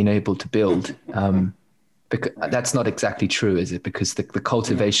things I've been able to build. Because that's not exactly true, is it? Because the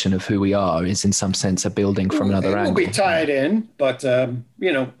cultivation of who we are is in some sense a building from another angle. We'll be tied in, but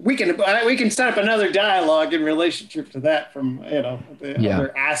we can set up another dialogue in relationship to that from the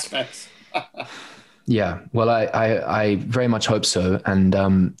other aspects. Well, I very much hope so,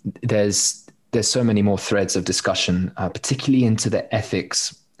 and there's so many more threads of discussion, particularly into the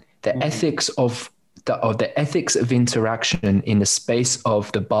ethics, ethics of the ethics of interaction in the space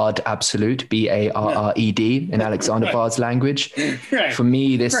of the Bard absolute, Barred, in Alexander Bard's language. Right. For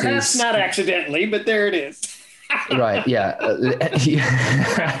me, this perhaps is not accidentally, but there it is. Right. Yeah.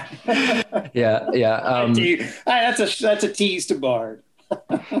 That's a tease to Bard. Well,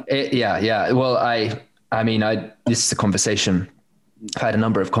 this is a conversation. I've had a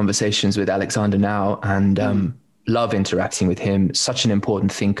number of conversations with Alexander now, and love interacting with him. Such an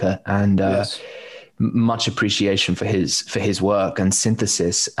important thinker, and much appreciation for his work and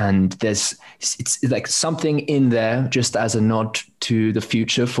synthesis. And it's like something in there, just as a nod to the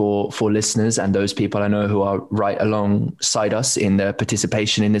future for listeners and those people I know who are right alongside us in their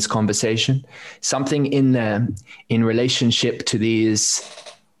participation in this conversation. Something in there in relationship to these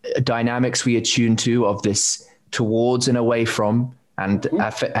dynamics we attune to, of this towards and away from, and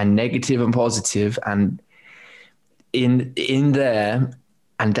negative and positive, and in there,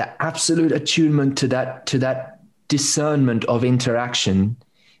 and the absolute attunement to that discernment of interaction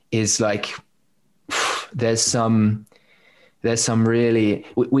is like, there's some really,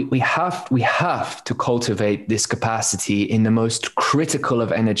 we have to cultivate this capacity in the most critical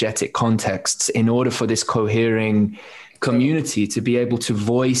of energetic contexts in order for this cohering community to be able to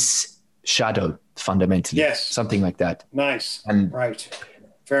voice shadow fundamentally. Yes. Something like that. Nice. And right.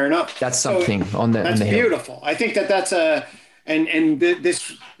 Fair enough. That's something that's beautiful. I think that's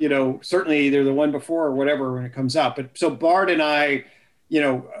this, certainly either the one before or whatever when it comes out. But so Bard and I,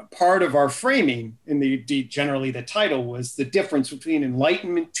 part of our framing in generally the title was the difference between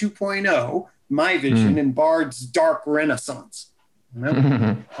Enlightenment 2.0, my vision, and Bard's Dark Renaissance.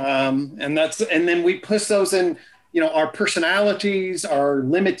 And then we push those in, our personalities, our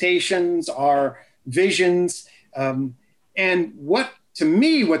limitations, our visions, and what the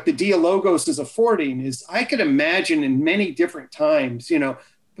Dialogos is affording is, I could imagine in many different times,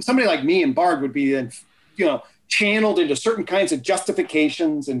 somebody like me and Bard would be then, channeled into certain kinds of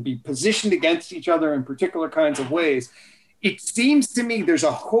justifications and be positioned against each other in particular kinds of ways. It seems to me there's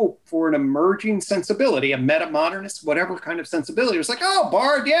a hope for an emerging sensibility, a meta-modernist, whatever kind of sensibility. It's like, oh,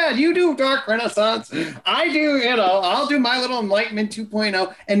 Bard, yeah, you do Dark Renaissance. I do, I'll do my little Enlightenment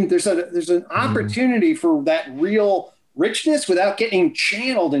 2.0. And there's an opportunity for that real richness without getting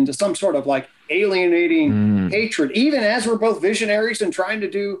channeled into some sort of like alienating hatred, even as we're both visionaries and trying to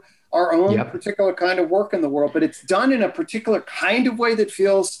do our own particular kind of work in the world. But it's done in a particular kind of way that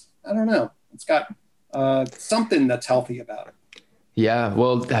feels, I don't know, it's got something that's healthy about it. Yeah,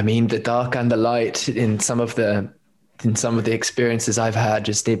 well, I mean, the dark and the light in some of the experiences I've had,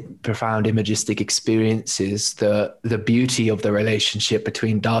 just the profound imagistic experiences, the beauty of the relationship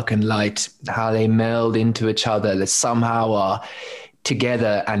between dark and light, how they meld into each other, that somehow are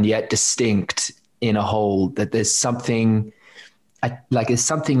together and yet distinct in a whole, that there's something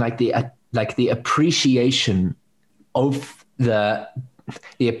like the like the appreciation of the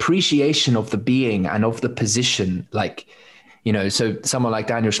appreciation of the being and of the position, like, you know, so someone like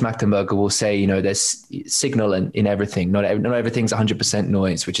Daniel Schmachtenberger will say, you know, there's signal in everything. Not everything's 100%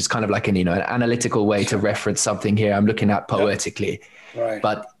 noise, which is kind of like an, you know, an analytical way to reference something here I'm looking at poetically. Right.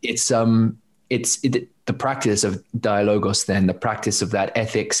 But it's the practice of dialogos, then the practice of that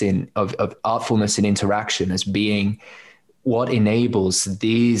ethics of artfulness in interaction as being what enables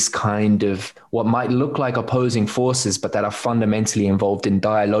these kind of what might look like opposing forces, but that are fundamentally involved in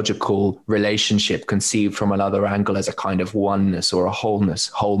dialogical relationship, conceived from another angle as a kind of oneness or a wholeness,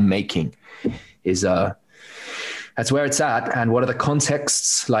 whole making, is that's where it's at. And what are the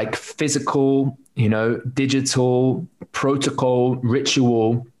contexts, like physical, you know, digital, protocol,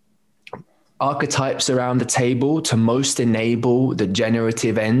 ritual, archetypes around the table to most enable the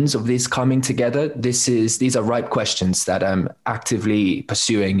generative ends of this coming together? These are ripe questions that I'm actively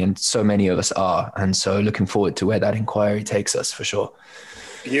pursuing, and so many of us are. And so looking forward to where that inquiry takes us, for sure.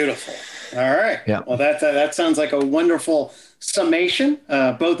 Beautiful. All right. Yeah. Well, that sounds like a wonderful summation,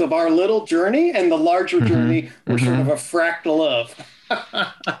 both of our little journey and the larger journey we're sort of a fractal of.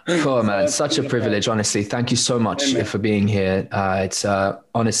 Cool, man. Such a privilege, honestly. Thank you so much for being here. It's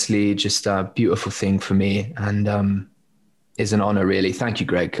honestly just a beautiful thing for me, and is an honor, really. Thank you,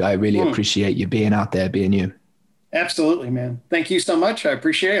 Greg. I really appreciate you being out there, being you. Absolutely, man. Thank you so much. I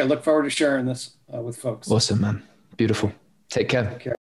appreciate it. I look forward to sharing this with folks. Awesome, man. Beautiful. Take care.